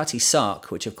vessels are the Cutty Sark,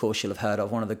 which of course you'll have heard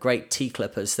of, one of the great tea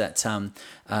clippers that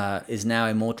is now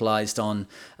immortalized on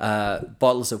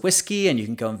bottles of whiskey, and you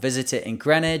can go and visit it in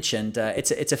Greenwich. And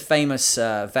it's a famous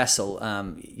vessel.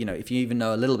 If you even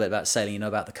know a little bit about sailing, you know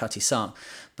about the Cutty Sark.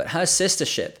 But her sister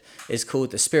ship is called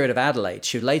the Spirit of Adelaide.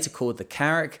 She was later called the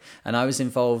Carrack, and I was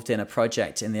involved in a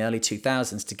project in the early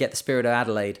 2000s to get the Spirit of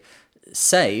Adelaide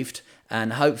saved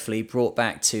and hopefully brought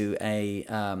back to a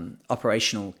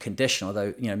operational condition,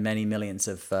 although many millions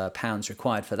of pounds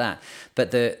required for that.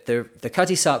 But the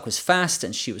Cutty Sark was fast,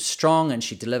 and she was strong, and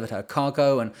she delivered her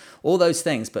cargo and all those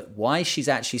things. But why she's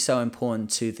actually so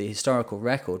important to the historical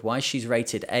record, why she's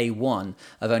rated A1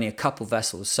 of only a couple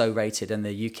vessels so rated in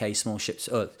the UK small ships,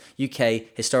 or UK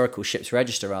historical ships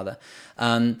register rather,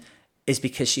 is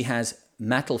because she has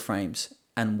metal frames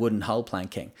and wooden hull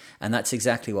planking. And that's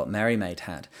exactly what Mary Maid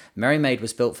had. Mary Maid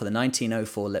was built for the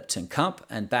 1904 Lipton Cup,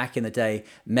 and back in the day,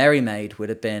 Mary Maid would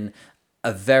have been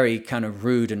a very kind of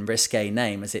rude and risque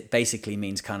name, as it basically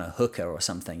means kind of hooker or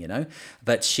something,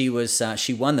 But she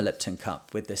won the Lipton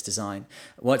Cup with this design.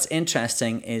 What's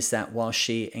interesting is that while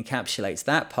she encapsulates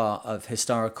that part of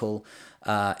historical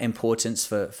importance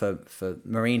for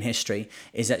marine history,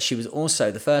 is that she was also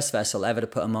the first vessel ever to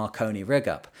put a Marconi rig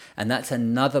up. And that's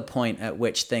another point at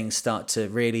which things start to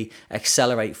really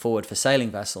accelerate forward for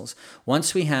sailing vessels.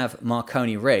 Once we have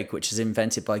Marconi rig, which is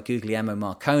invented by Guglielmo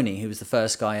Marconi, who was the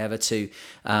first guy ever to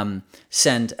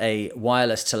send a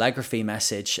wireless telegraphy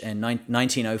message in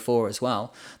 1904 as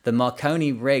well, the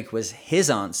Marconi rig was his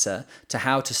answer to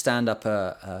how to stand up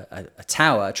a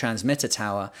tower, a transmitter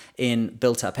tower in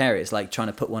built-up areas, like trying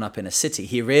to put one up in a city.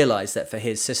 He realized that for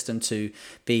his system to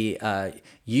be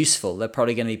useful, they're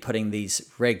probably going to be putting these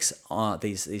rigs on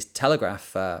these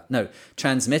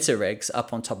transmitter rigs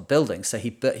up on top of buildings. So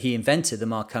he invented the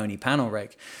Marconi panel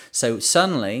rig. So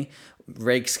suddenly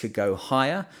rigs could go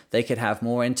higher. They could have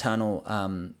more internal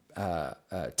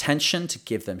tension to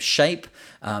give them shape.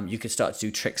 You could start to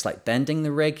do tricks like bending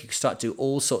the rig. You could start to do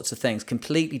all sorts of things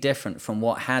completely different from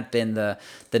what had been the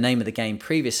name of the game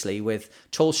previously with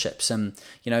tall ships. And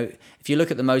if you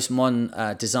look at the most modern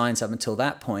designs up until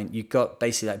that point, you've got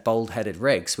basically like bold-headed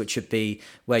rigs, which would be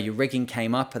where your rigging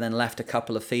came up and then left a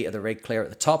couple of feet of the rig clear at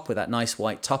the top with that nice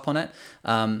white top on it,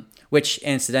 which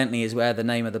incidentally is where the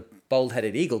name of the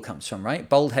bold-headed eagle comes from, right?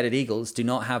 Bold-headed eagles do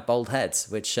not have bold heads,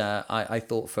 which I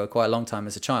thought for quite a long time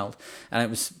as a child. And it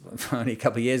was only a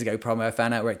couple of years ago probably I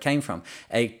found out where it came from.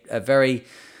 A very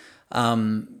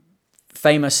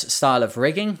famous style of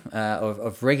rigging,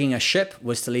 of rigging a ship,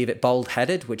 was to leave it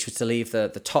bold-headed, which was to leave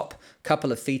the top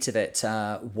couple of feet of it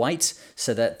white,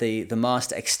 so that the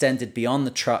mast extended beyond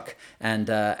the truck and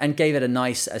gave it a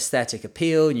nice aesthetic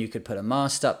appeal. And you could put a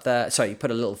mast up there. Sorry, you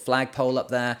put a little flagpole up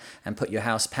there and put your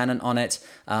house pennant on it.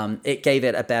 It gave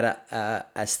it a better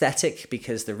aesthetic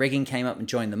because the rigging came up and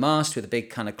joined the mast with a big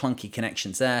kind of clunky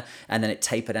connections there, and then it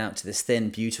tapered out to this thin,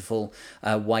 beautiful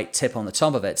white tip on the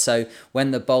top of it. So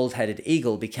when the bold-headed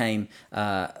eagle became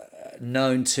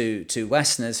known to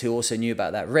Westerners who also knew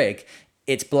about that rig,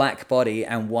 its black body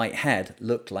and white head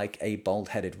looked like a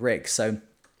bold-headed rig. So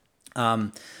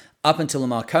up until the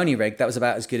Marconi rig, that was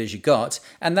about as good as you got.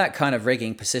 And that kind of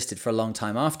rigging persisted for a long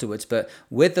time afterwards. But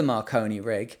with the Marconi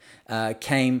rig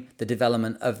came the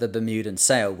development of the Bermudan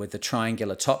sail with the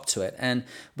triangular top to it. And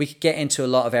we could get into a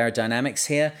lot of aerodynamics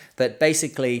here, but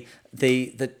basically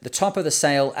the top of the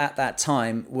sail at that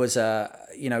time was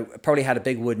probably had a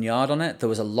big wooden yard on it. There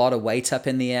was a lot of weight up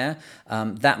in the air.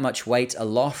 That much weight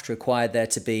aloft required there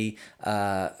to be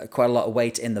quite a lot of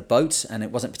weight in the boat, and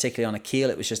it wasn't particularly on a keel,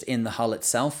 it was just in the hull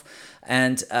itself.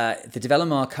 And the developed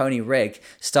Marconi rig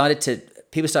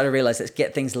people started to realize, let's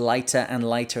get things lighter and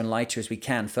lighter and lighter as we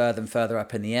can, further and further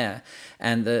up in the air.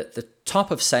 And the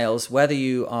top of sails, whether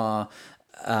you are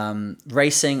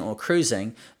racing or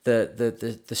cruising,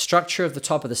 the structure of the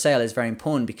top of the sail is very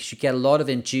important because you get a lot of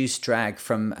induced drag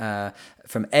from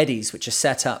eddies, which are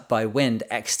set up by wind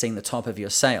exiting the top of your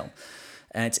sail.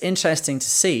 And it's interesting to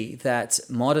see that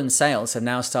modern sails have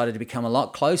now started to become a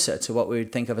lot closer to what we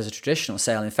would think of as a traditional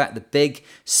sail. In fact, the big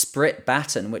sprit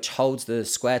batten, which holds the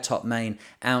square top main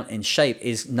out in shape,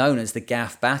 is known as the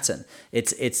gaff batten.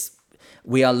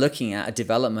 We are looking at a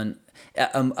development.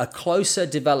 A closer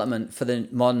development for the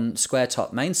modern square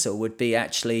top mainsail would be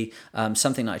actually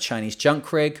something like a Chinese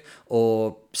junk rig,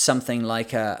 or something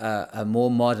like a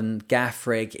more modern gaff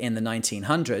rig in the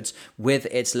 1900s with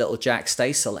its little jack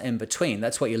staysail in between.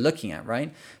 That's what you're looking at,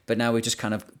 right? But now we've just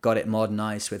kind of got it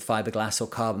modernized with fiberglass or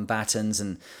carbon battens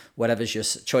and whatever's your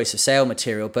choice of sail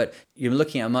material. But you're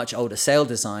looking at a much older sail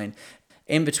design.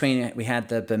 In between, we had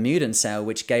the Bermudan sail,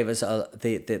 which gave us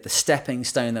the stepping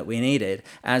stone that we needed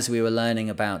as we were learning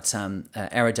about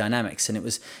aerodynamics. And it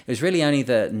was really only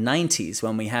the 90s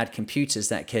when we had computers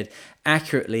that could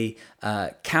accurately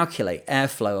calculate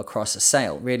airflow across a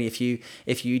sail. Really, if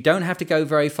you don't have to go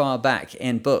very far back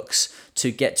in books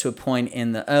to get to a point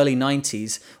in the early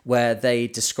 90s where they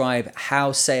describe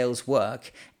how sails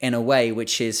work in a way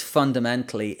which is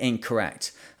fundamentally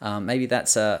incorrect. Maybe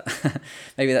that's a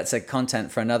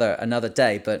content for another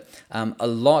day. But a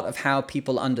lot of how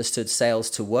people understood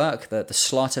sails to work, the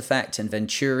slot effect and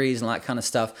venturis and that kind of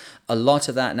stuff, a lot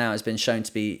of that now has been shown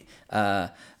to be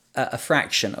a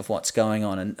fraction of what's going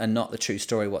on and not the true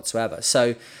story whatsoever.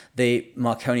 So the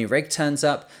Marconi rig turns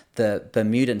up, the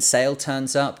Bermudan sail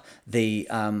turns up,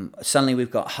 suddenly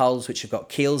we've got hulls which have got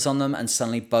keels on them, and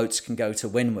suddenly boats can go to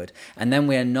windward. And then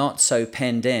we're not so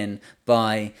pinned in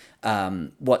by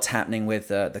what's happening with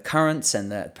the currents and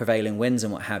the prevailing winds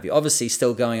and what have you. Obviously,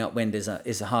 still going upwind is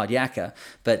a hard yakka,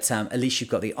 but at least you've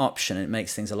got the option, and it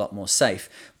makes things a lot more safe.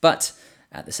 But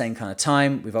at the same kind of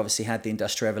time, we've obviously had the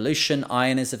Industrial Revolution.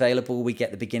 Iron is available. We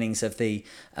get the beginnings of the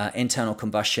internal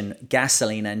combustion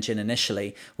gasoline engine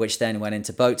initially, which then went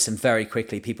into boats. And very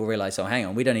quickly, people realized, oh, hang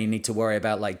on, we don't even need to worry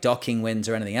about like docking winds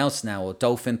or anything else now, or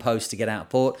dolphin posts to get out of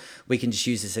port. We can just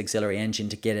use this auxiliary engine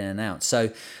to get in and out.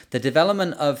 So the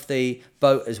development of the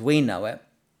boat as we know it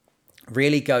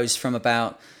really goes from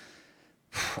about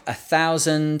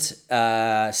 1,000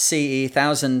 CE,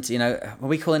 1,000, what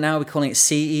we call it now? We're calling it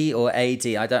CE or AD.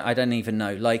 I don't even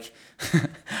know. Like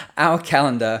our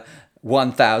calendar,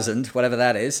 1,000, whatever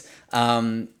that is.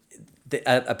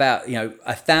 About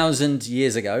 1,000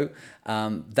 years ago,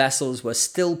 vessels were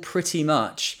still pretty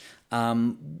much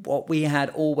what we had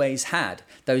always had.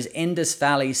 Those Indus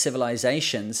Valley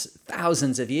civilizations,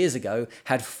 thousands of years ago,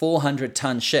 had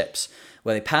 400-ton ships.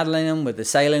 Were they paddling them? Were they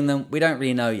sailing them? We don't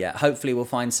really know yet. Hopefully we'll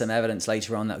find some evidence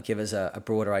later on that will give us a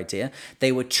broader idea.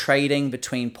 They were trading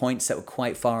between points that were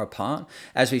quite far apart.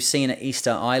 As we've seen at Easter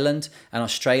Island and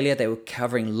Australia, they were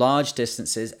covering large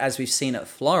distances. As we've seen at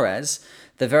Flores,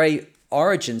 the very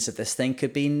origins of this thing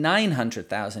could be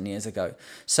 900,000 years ago.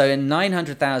 So in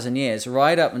 900,000 years,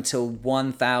 right up until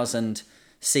 1,000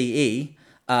 CE,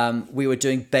 we were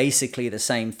doing basically the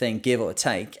same thing, give or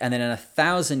take. And then in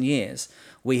 1,000 years,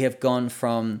 we have gone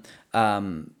from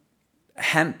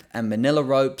hemp and manila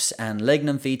ropes and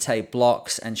lignum vitae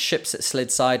blocks and ships that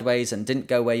slid sideways and didn't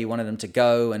go where you wanted them to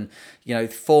go, and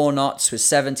 4 knots with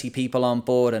 70 people on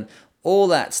board, and all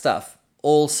that stuff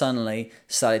all suddenly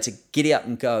started to giddy up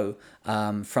and go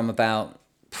from about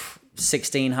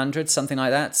 1600, something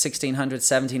like that, 1600,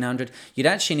 1700, you'd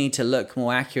actually need to look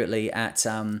more accurately at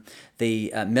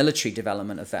the military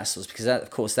development of vessels, because that, of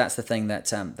course, that's the thing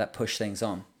that pushed things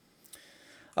on.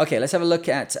 Okay, let's have a look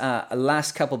at a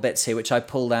last couple bits here, which I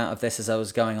pulled out of this as I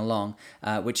was going along,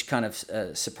 which kind of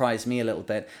surprised me a little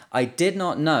bit. I did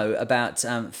not know about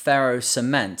ferro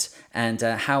cement and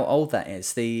how old that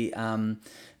is. The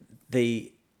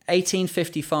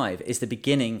 1855 is the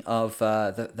beginning of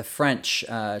the French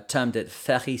termed it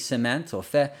ferri cement or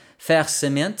fer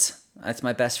cement. That's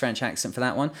my best French accent for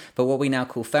that one. But what we now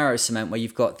call ferro cement, where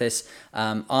you've got this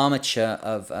armature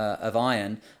of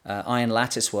iron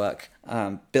lattice work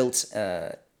built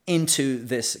into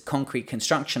this concrete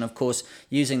construction, of course,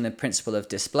 using the principle of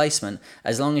displacement.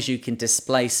 As long as you can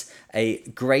displace a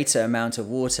greater amount of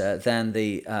water than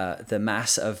the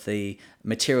mass of the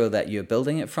material that you're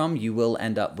building it from, you will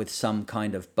end up with some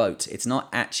kind of boat. It's not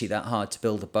actually that hard to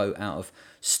build a boat out of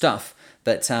stuff,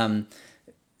 but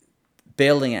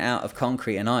building it out of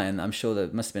concrete and iron, I'm sure there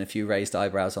must have been a few raised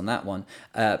eyebrows on that one.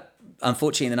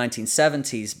 Unfortunately, in the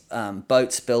 1970s,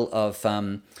 boats built of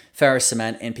ferrous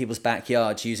cement in people's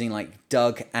backyards using like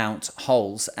dug out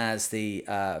holes as the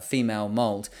female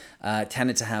mold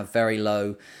tended to have very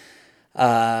low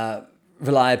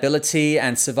reliability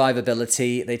and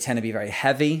survivability. They tend to be very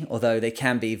heavy, although they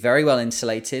can be very well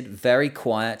insulated, very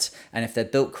quiet, and if they're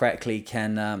built correctly,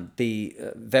 can be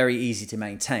very easy to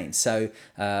maintain. So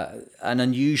an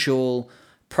unusual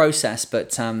process,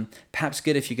 but perhaps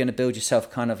good if you're going to build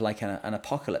yourself kind of like an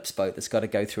apocalypse boat that's got to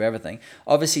go through everything.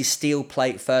 Obviously, steel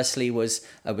plate firstly was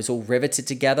all riveted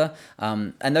together,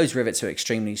 and those rivets were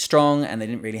extremely strong, and they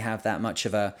didn't really have that much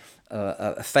of a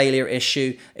failure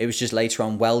issue. It was just later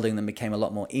on welding them became a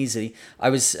lot more easy. I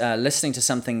was listening to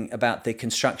something about the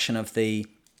construction of the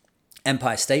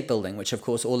Empire State Building, which of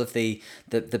course all of the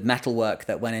metalwork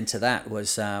that went into that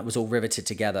was all riveted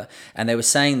together, and they were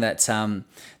saying that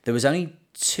there was only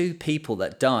 2 people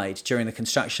that died during the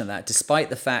construction of that, despite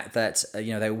the fact that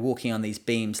they were walking on these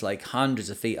beams like hundreds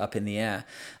of feet up in the air,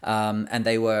 and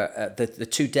they were the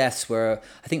 2 deaths were,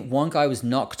 I think one guy was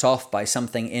knocked off by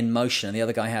something in motion and the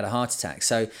other guy had a heart attack.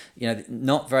 So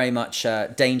not very much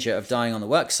danger of dying on the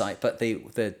work site, but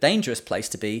the dangerous place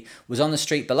to be was on the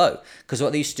street below, because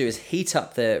what they used to do is heat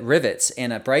up the rivets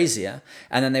in a brazier,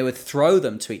 and then they would throw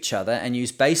them to each other and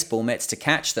use baseball mitts to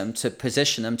catch them, to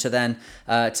position them, to then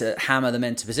to hammer them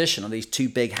into position on these 2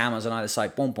 big hammers on either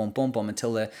side, boom, boom, boom, boom,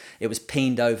 until it was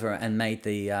peened over and made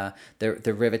the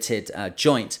riveted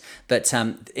joint. But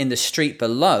in the street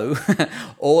below,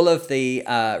 all of the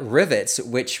rivets,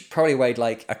 which probably weighed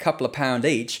like a couple of pounds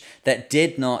each, that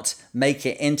did not make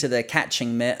it into the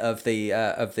catching mitt of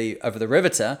the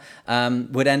riveter,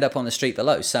 would end up on the street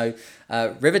below. So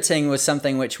riveting was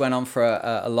something which went on for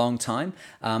a long time,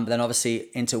 then obviously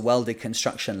into welded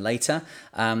construction later.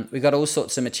 We've got all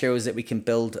sorts of materials that we can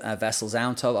build vessels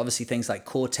out of. Obviously things like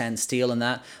Corten steel and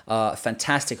that are a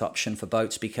fantastic option for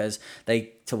boats, because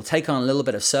they will take on a little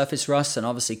bit of surface rust, and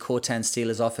obviously Corten steel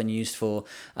is often used for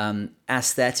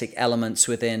aesthetic elements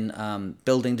within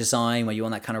building design, where you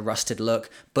want that kind of rusted look,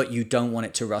 but you don't want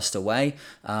it to rust away.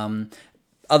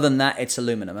 Other than that, it's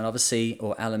aluminum, and obviously,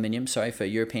 or aluminium, sorry, for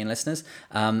European listeners.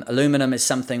 Aluminum is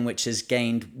something which has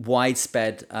gained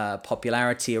widespread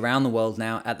popularity around the world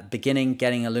now. At the beginning,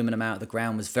 getting aluminum out of the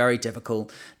ground was very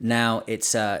difficult. Now it's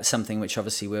something which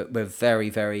obviously we're very,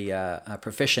 very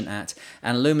proficient at.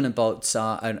 And aluminum bolts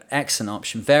are an excellent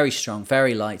option, very strong,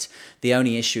 very light. The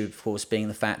only issue, of course, being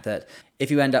the fact that if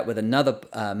you end up with another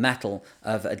metal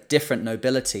of a different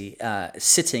nobility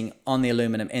sitting on the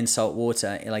aluminum in salt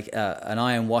water, like an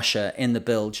iron washer in the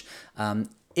bilge,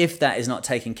 if that is not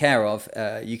taken care of,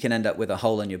 you can end up with a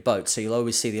hole in your boat. So you'll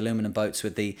always see the aluminum boats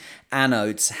with the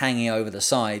anodes hanging over the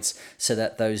sides, so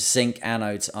that those zinc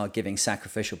anodes are giving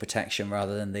sacrificial protection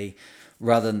rather than the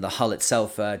hull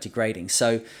itself degrading.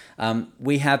 So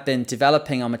we have been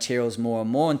developing our materials more and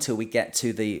more until we get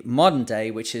to the modern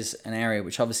day, which is an area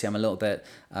which obviously I'm a little bit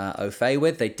au fait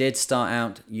with. They did start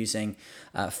out using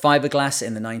fiberglass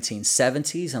in the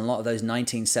 1970s, and a lot of those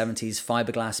 1970s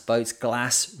fiberglass boats,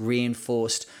 glass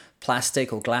reinforced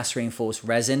plastic or glass reinforced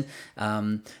resin.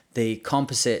 The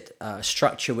composite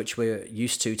structure which we're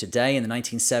used to today in the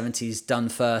 1970s, done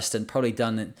first and probably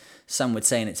done, some would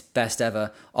say, in its best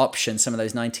ever option. Some of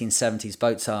those 1970s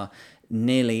boats are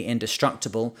nearly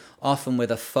indestructible, often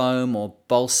with a foam or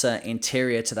balsa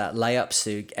interior to that layup,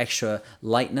 so extra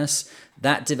lightness.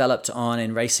 That developed on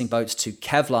in racing boats to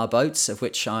Kevlar boats, of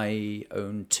which I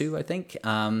own 2, I think,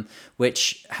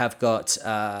 which have got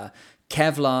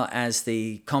Kevlar as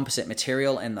the composite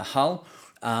material in the hull.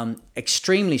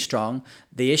 Extremely strong.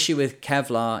 The issue with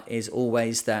Kevlar is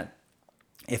always that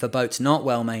if a boat's not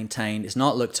well maintained, it's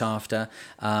not looked after,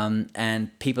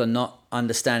 and people are not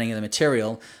understanding of the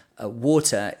material,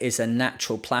 water is a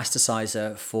natural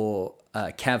plasticizer for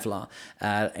Kevlar.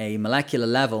 At a molecular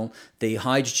level, the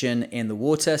hydrogen in the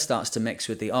water starts to mix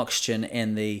with the oxygen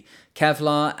in the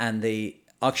Kevlar, and the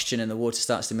oxygen in the water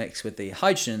starts to mix with the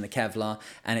hydrogen in the Kevlar,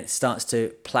 and it starts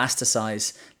to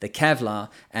plasticize the Kevlar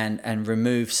and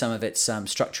remove some of its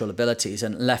structural abilities.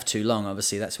 And left too long,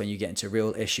 obviously, that's when you get into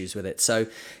real issues with it. So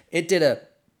it did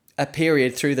a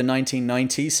period through the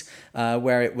 1990s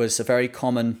where it was a very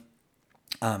common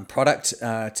product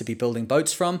to be building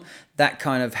boats from. That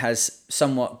kind of has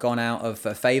somewhat gone out of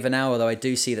favor now, although I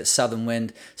do see that Southern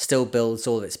Wind still builds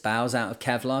all of its bows out of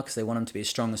Kevlar because they want them to be as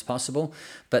strong as possible.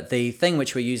 But the thing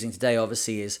which we're using today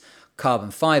obviously is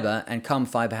carbon fiber, and carbon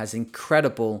fiber has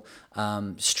incredible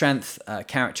strength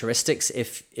characteristics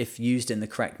if used in the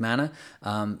correct manner.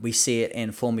 We see it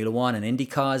in Formula One and Indy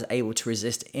cars, able to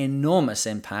resist enormous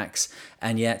impacts,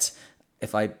 and yet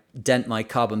if I dent my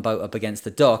carbon boat up against the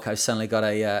dock, I've suddenly got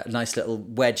a nice little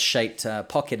wedge-shaped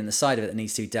pocket in the side of it that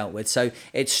needs to be dealt with. So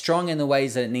it's strong in the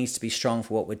ways that it needs to be strong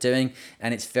for what we're doing,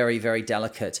 and it's very, very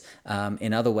delicate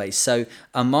in other ways. So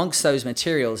amongst those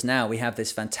materials now, we have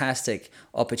this fantastic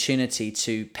opportunity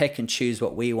to pick and choose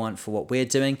what we want for what we're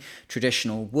doing.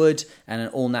 Traditional wood and an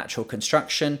all-natural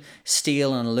construction,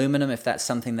 steel and aluminum, if that's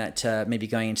something that may be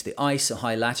going into the ice or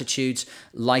high latitudes,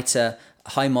 lighter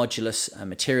high modulus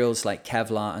materials like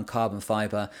Kevlar and carbon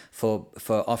fiber for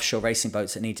offshore racing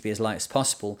boats that need to be as light as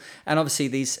possible. And obviously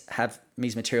these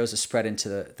materials are spread into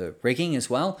the rigging as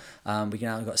well. We've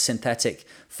now got synthetic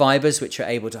fibers which are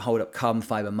able to hold up carbon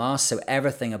fiber masts, so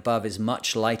everything above is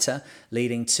much lighter,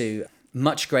 leading to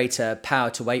much greater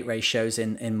power to weight ratios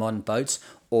in modern boats.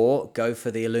 Or go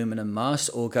for the aluminum mast,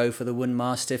 or go for the wooden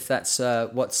mast if that's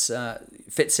what's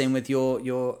fits in with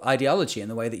your ideology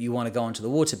and the way that you want to go onto the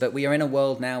water. But we are in a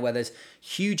world now where there's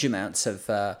huge amounts of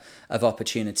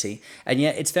opportunity, and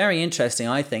yet it's very interesting,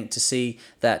 I think, to see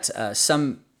that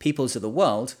some peoples of the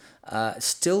world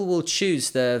still will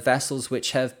choose the vessels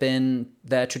which have been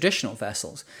their traditional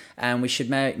vessels. And we should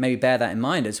maybe bear that in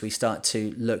mind as we start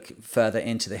to look further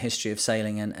into the history of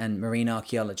sailing and marine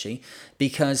archaeology,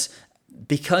 because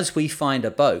we find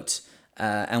a boat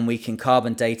and we can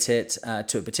carbon date it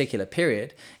to a particular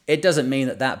period, it doesn't mean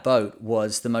that that boat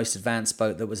was the most advanced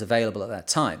boat that was available at that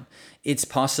time. It's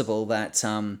possible that,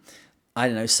 some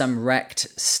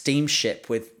wrecked steamship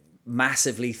with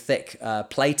massively thick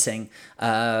plating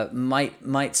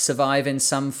might survive in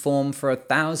some form for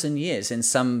 1,000 years in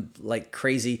some like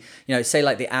crazy, say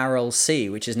like the Aral Sea,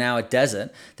 which is now a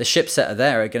desert. The ships that are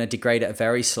there are going to degrade at a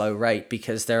very slow rate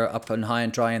because they're up and high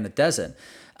and dry in the desert.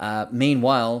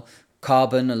 Meanwhile,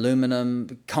 carbon,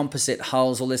 aluminum, composite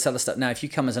hulls, all this other stuff. Now, if you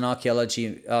come as an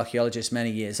archaeologist many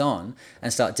years on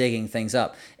and start digging things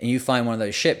up and you find one of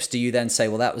those ships, do you then say,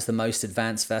 well, that was the most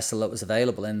advanced vessel that was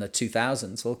available in the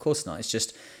 2000s? Well, of course not. It's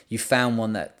just you found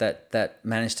one that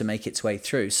managed to make its way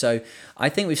through. So I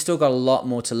think we've still got a lot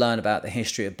more to learn about the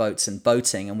history of boats and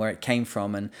boating and where it came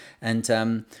from,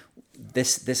 and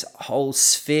this whole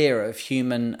sphere of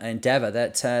human endeavor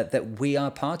that we are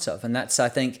part of. And I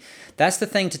think that's the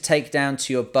thing to take down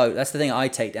to your boat. That's the thing I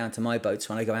take down to my boats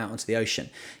when I go out onto the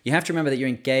ocean. You have to remember that you're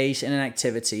engaged in an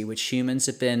activity which humans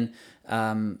have been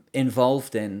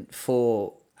involved in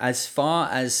for, as far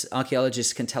as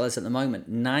archaeologists can tell us at the moment,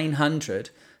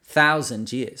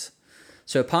 900,000 years.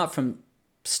 So apart from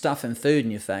stuffing food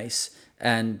in your face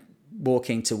and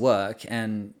walking to work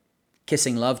and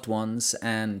kissing loved ones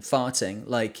and farting,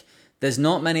 like there's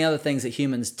not many other things that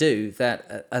humans do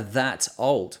that are that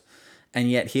old. And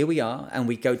yet here we are, and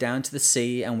we go down to the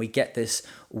sea and we get this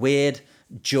weird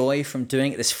joy from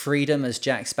doing it, this freedom, as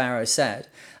Jack Sparrow said.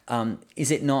 Is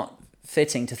it not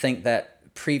fitting to think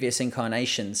that previous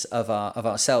incarnations of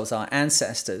ourselves, our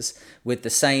ancestors, with the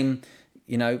same,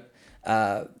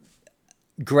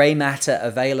 gray matter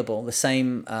available, the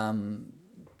same,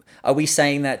 are we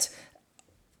saying that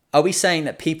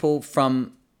people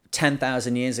from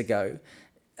 10,000 years ago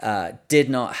did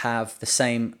not have the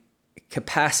same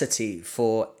capacity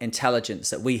for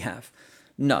intelligence that we have?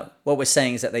 No. What we're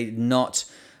saying is that they did not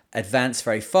advance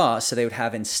very far, so they would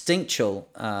have instinctual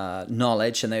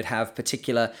knowledge and they would have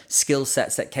particular skill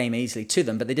sets that came easily to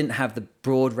them, but they didn't have the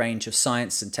broad range of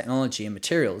science and technology and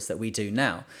materials that we do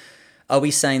now. Are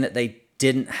we saying that they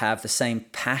didn't have the same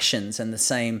passions and the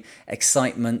same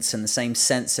excitements and the same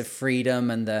sense of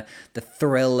freedom and the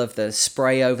thrill of the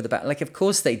spray over the back? Like, of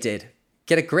course they did.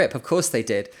 Get a grip. Of course they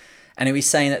did. And he was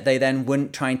saying that they then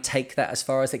wouldn't try and take that as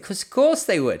far as they, because of course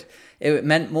they would. It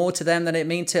meant more to them than it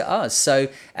meant to us. So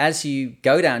as you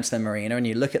go down to the marina and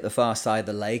you look at the far side of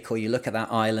the lake, or you look at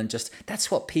that island, just that's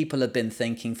what people have been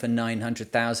thinking for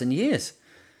 900,000 years.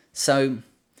 So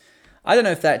I don't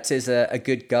know if that is a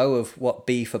good go of what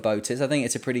B for boat is. I think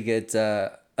it's a pretty good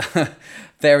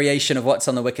variation of what's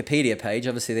on the Wikipedia page.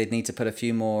 Obviously, they'd need to put a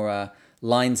few more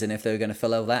lines in if they were going to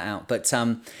fill all that out. But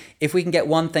if we can get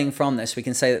one thing from this, we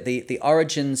can say that the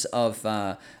origins of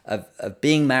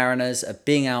being mariners, of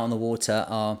being out on the water,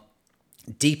 are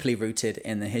deeply rooted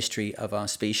in the history of our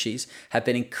species, have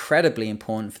been incredibly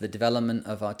important for the development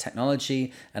of our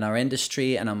technology and our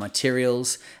industry and our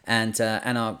materials and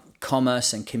our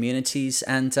commerce and communities.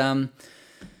 And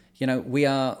we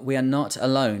are not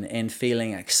alone in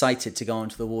feeling excited to go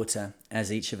onto the water,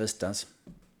 as each of us does.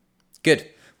 Good.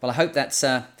 Well, I hope that's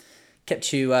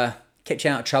kept you out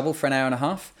of trouble for an hour and a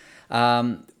half.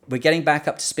 We're getting back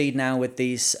up to speed now with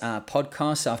these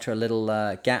podcasts after a little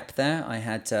gap there. I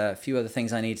had a few other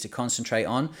things I needed to concentrate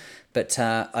on, but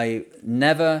I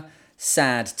never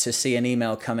sad to see an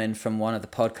email come in from one of the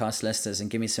podcast listeners and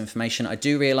give me some information. I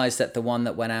do realize that the one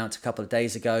that went out a couple of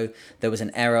days ago, there was an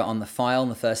error on the file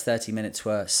and the first 30 minutes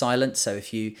were silent. So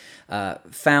if you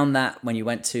found that when you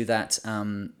went to that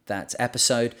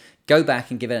episode, go back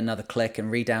and give it another click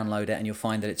and re-download it, and you'll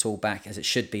find that it's all back as it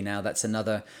should be now. That's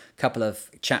another couple of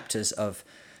chapters of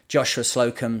Joshua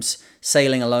Slocum's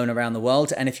Sailing Alone Around the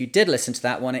World. And if you did listen to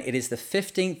that one, it is the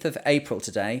 15th of April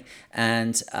today,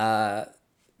 and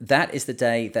that is the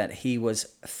day that he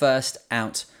was first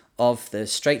out of the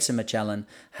Straits of Magellan,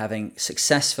 having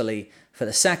successfully, for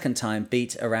the second time,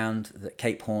 beat around the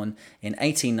Cape Horn in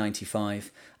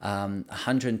 1895.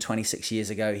 126 years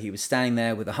ago, he was standing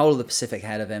there with the whole of the Pacific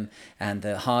ahead of him and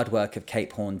the hard work of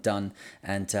Cape Horn done.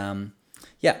 And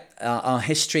our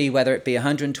history, whether it be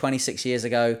 126 years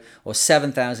ago or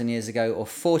 7,000 years ago or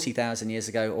 40,000 years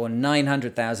ago or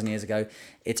 900,000 years ago,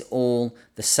 it's all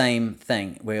the same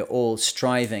thing. We're all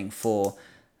striving for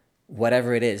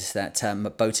whatever it is that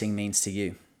boating means to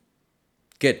you.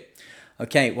 Good.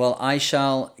 Okay, well, I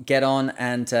shall get on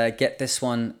and get this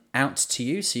one out to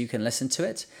you so you can listen to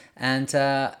it. And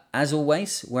as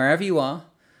always, wherever you are,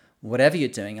 whatever you're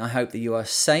doing, I hope that you are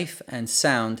safe and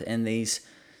sound in these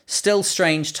still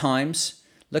strange times.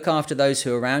 Look after those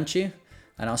who are around you,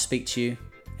 and I'll speak to you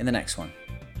in the next one.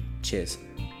 Cheers.